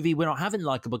that. This movie, we're not having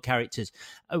likable characters.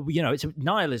 It's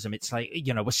nihilism. It's like,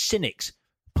 we're cynics.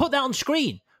 Put that on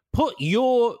screen. Put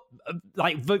your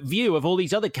view of all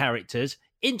these other characters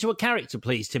into a character,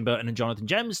 please, Tim Burton and Jonathan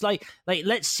Gems.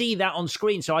 Let's see that on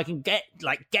screen so I can get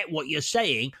what you're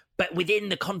saying, but within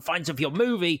the confines of your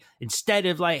movie, instead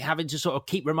of having to sort of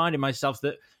keep reminding myself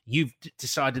that you've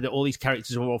decided that all these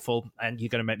characters are awful and you're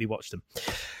going to make me watch them.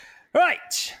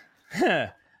 Right.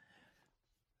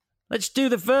 Let's do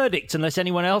the verdict, unless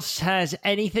anyone else has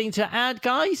anything to add,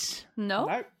 guys.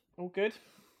 No, all good.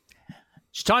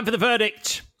 It's time for the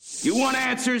verdict. You want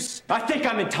answers? I think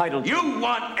I'm entitled. You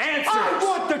want answers? I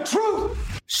want the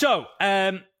truth! So,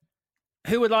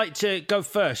 Who would like to go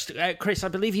first? Chris, I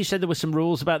believe you said there were some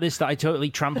rules about this that I totally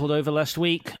trampled over last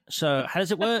week. So how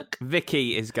does it work?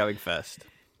 Vicky is going first.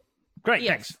 Great,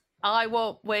 thanks. I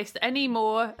won't waste any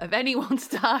more of anyone's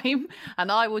time,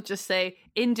 and I will just say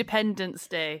Independence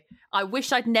Day. I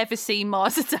wish I'd never seen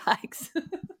Mars Attacks.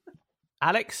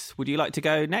 Alex, would you like to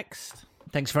go next?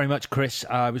 Thanks very much, Chris.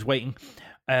 I was waiting.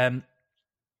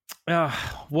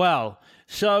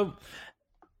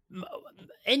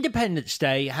 Independence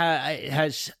Day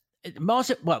has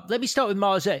Mars. Well, let me start with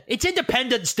Mars. It's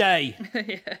Independence Day.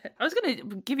 Yeah. I was going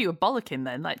to give you a bollocking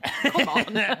then. Like, come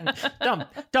on,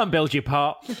 don't build your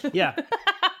part. Yeah,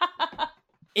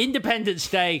 Independence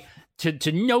Day.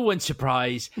 To no one's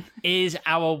surprise, is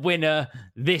our winner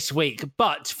this week.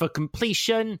 But for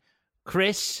completion,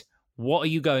 Chris, what are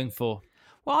you going for?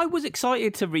 Well, I was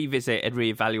excited to revisit and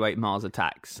reevaluate Mars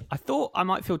Attacks. I thought I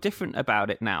might feel different about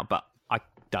it now, but I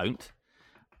don't.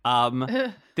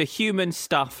 The human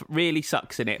stuff really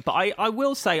sucks in it. But I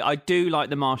will say I do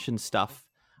like the Martian stuff.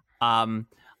 I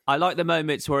like the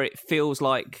moments where it feels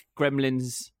like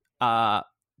Gremlins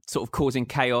sort of causing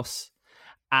chaos.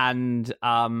 And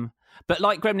but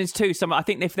like Gremlins 2, I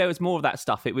think if there was more of that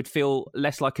stuff, it would feel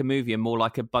less like a movie and more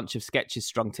like a bunch of sketches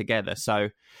strung together. So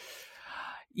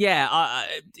yeah,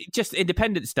 just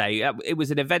Independence Day. It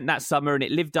was an event that summer and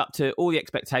it lived up to all the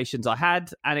expectations I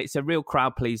had, and it's a real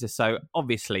crowd pleaser. So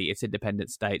obviously it's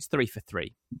Independence Day. It's 3 for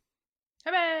 3.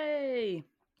 Hooray!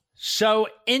 So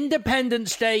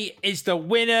Independence Day is the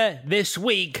winner this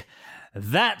week.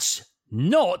 That's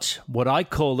not what I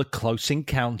call a close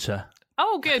encounter.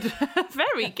 Oh, good.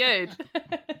 Very good.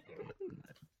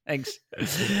 Thanks.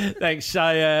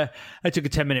 I took a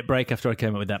 10-minute break after I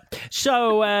came up with that.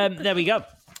 So there we go.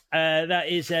 That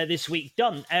is this week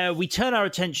done. We turn our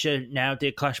attention now,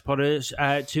 dear Clash Podders,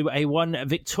 to a one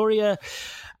Victoria,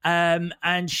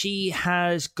 and she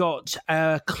has got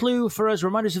a clue for us.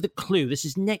 Remind us of the clue. This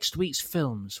is next week's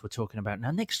films we're talking about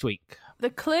now. Next week. The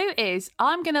clue is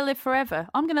I'm going to live forever.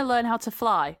 I'm going to learn how to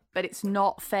fly, but it's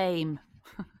not fame.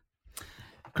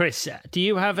 Chris, do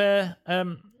you have a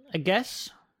guess?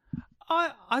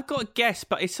 I've got a guess,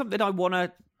 but it's something I want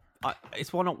to.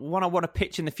 It's one I want to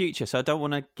pitch in the future, so I don't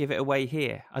want to give it away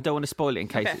here. I don't want to spoil it in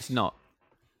case it's not.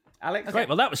 Alex, okay. Great.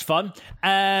 Well, that was fun. We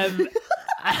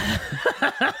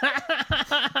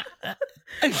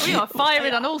are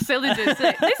firing on all cylinders.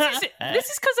 This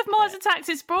is because of Mars Attacks.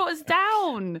 It's brought us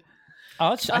down.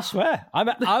 I swear,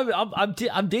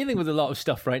 I'm dealing with a lot of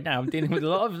stuff right now. I'm dealing with a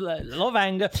lot of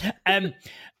anger.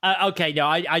 Okay, no,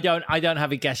 I don't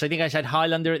have a guess. I think I said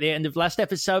Highlander at the end of last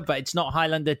episode, but it's not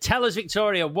Highlander. Tell us,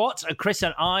 Victoria, what are Chris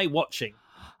and I watching?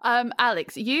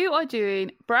 Alex, you are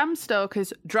doing Bram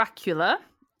Stoker's Dracula,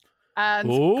 and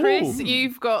Chris,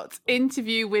 you've got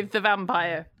Interview with the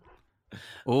Vampire.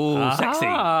 Oh, sexy.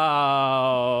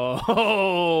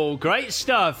 Oh, great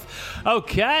stuff.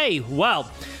 Okay,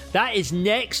 well, that is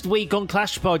next week on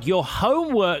Clash Pod. Your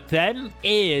homework then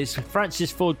is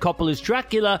Francis Ford Coppola's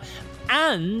Dracula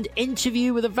and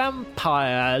Interview with a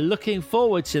Vampire. Looking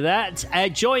forward to that.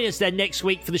 Join us then next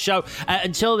week for the show.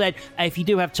 Until then, if you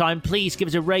do have time, please give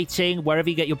us a rating wherever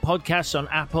you get your podcasts, on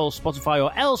Apple, Spotify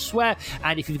or elsewhere.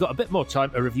 And if you've got a bit more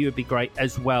time, a review would be great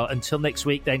as well. Until next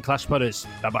week then, Clash Podders.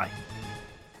 Bye-bye.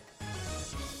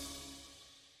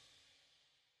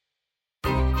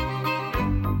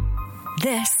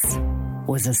 This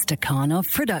was a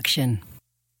Stakhanov production.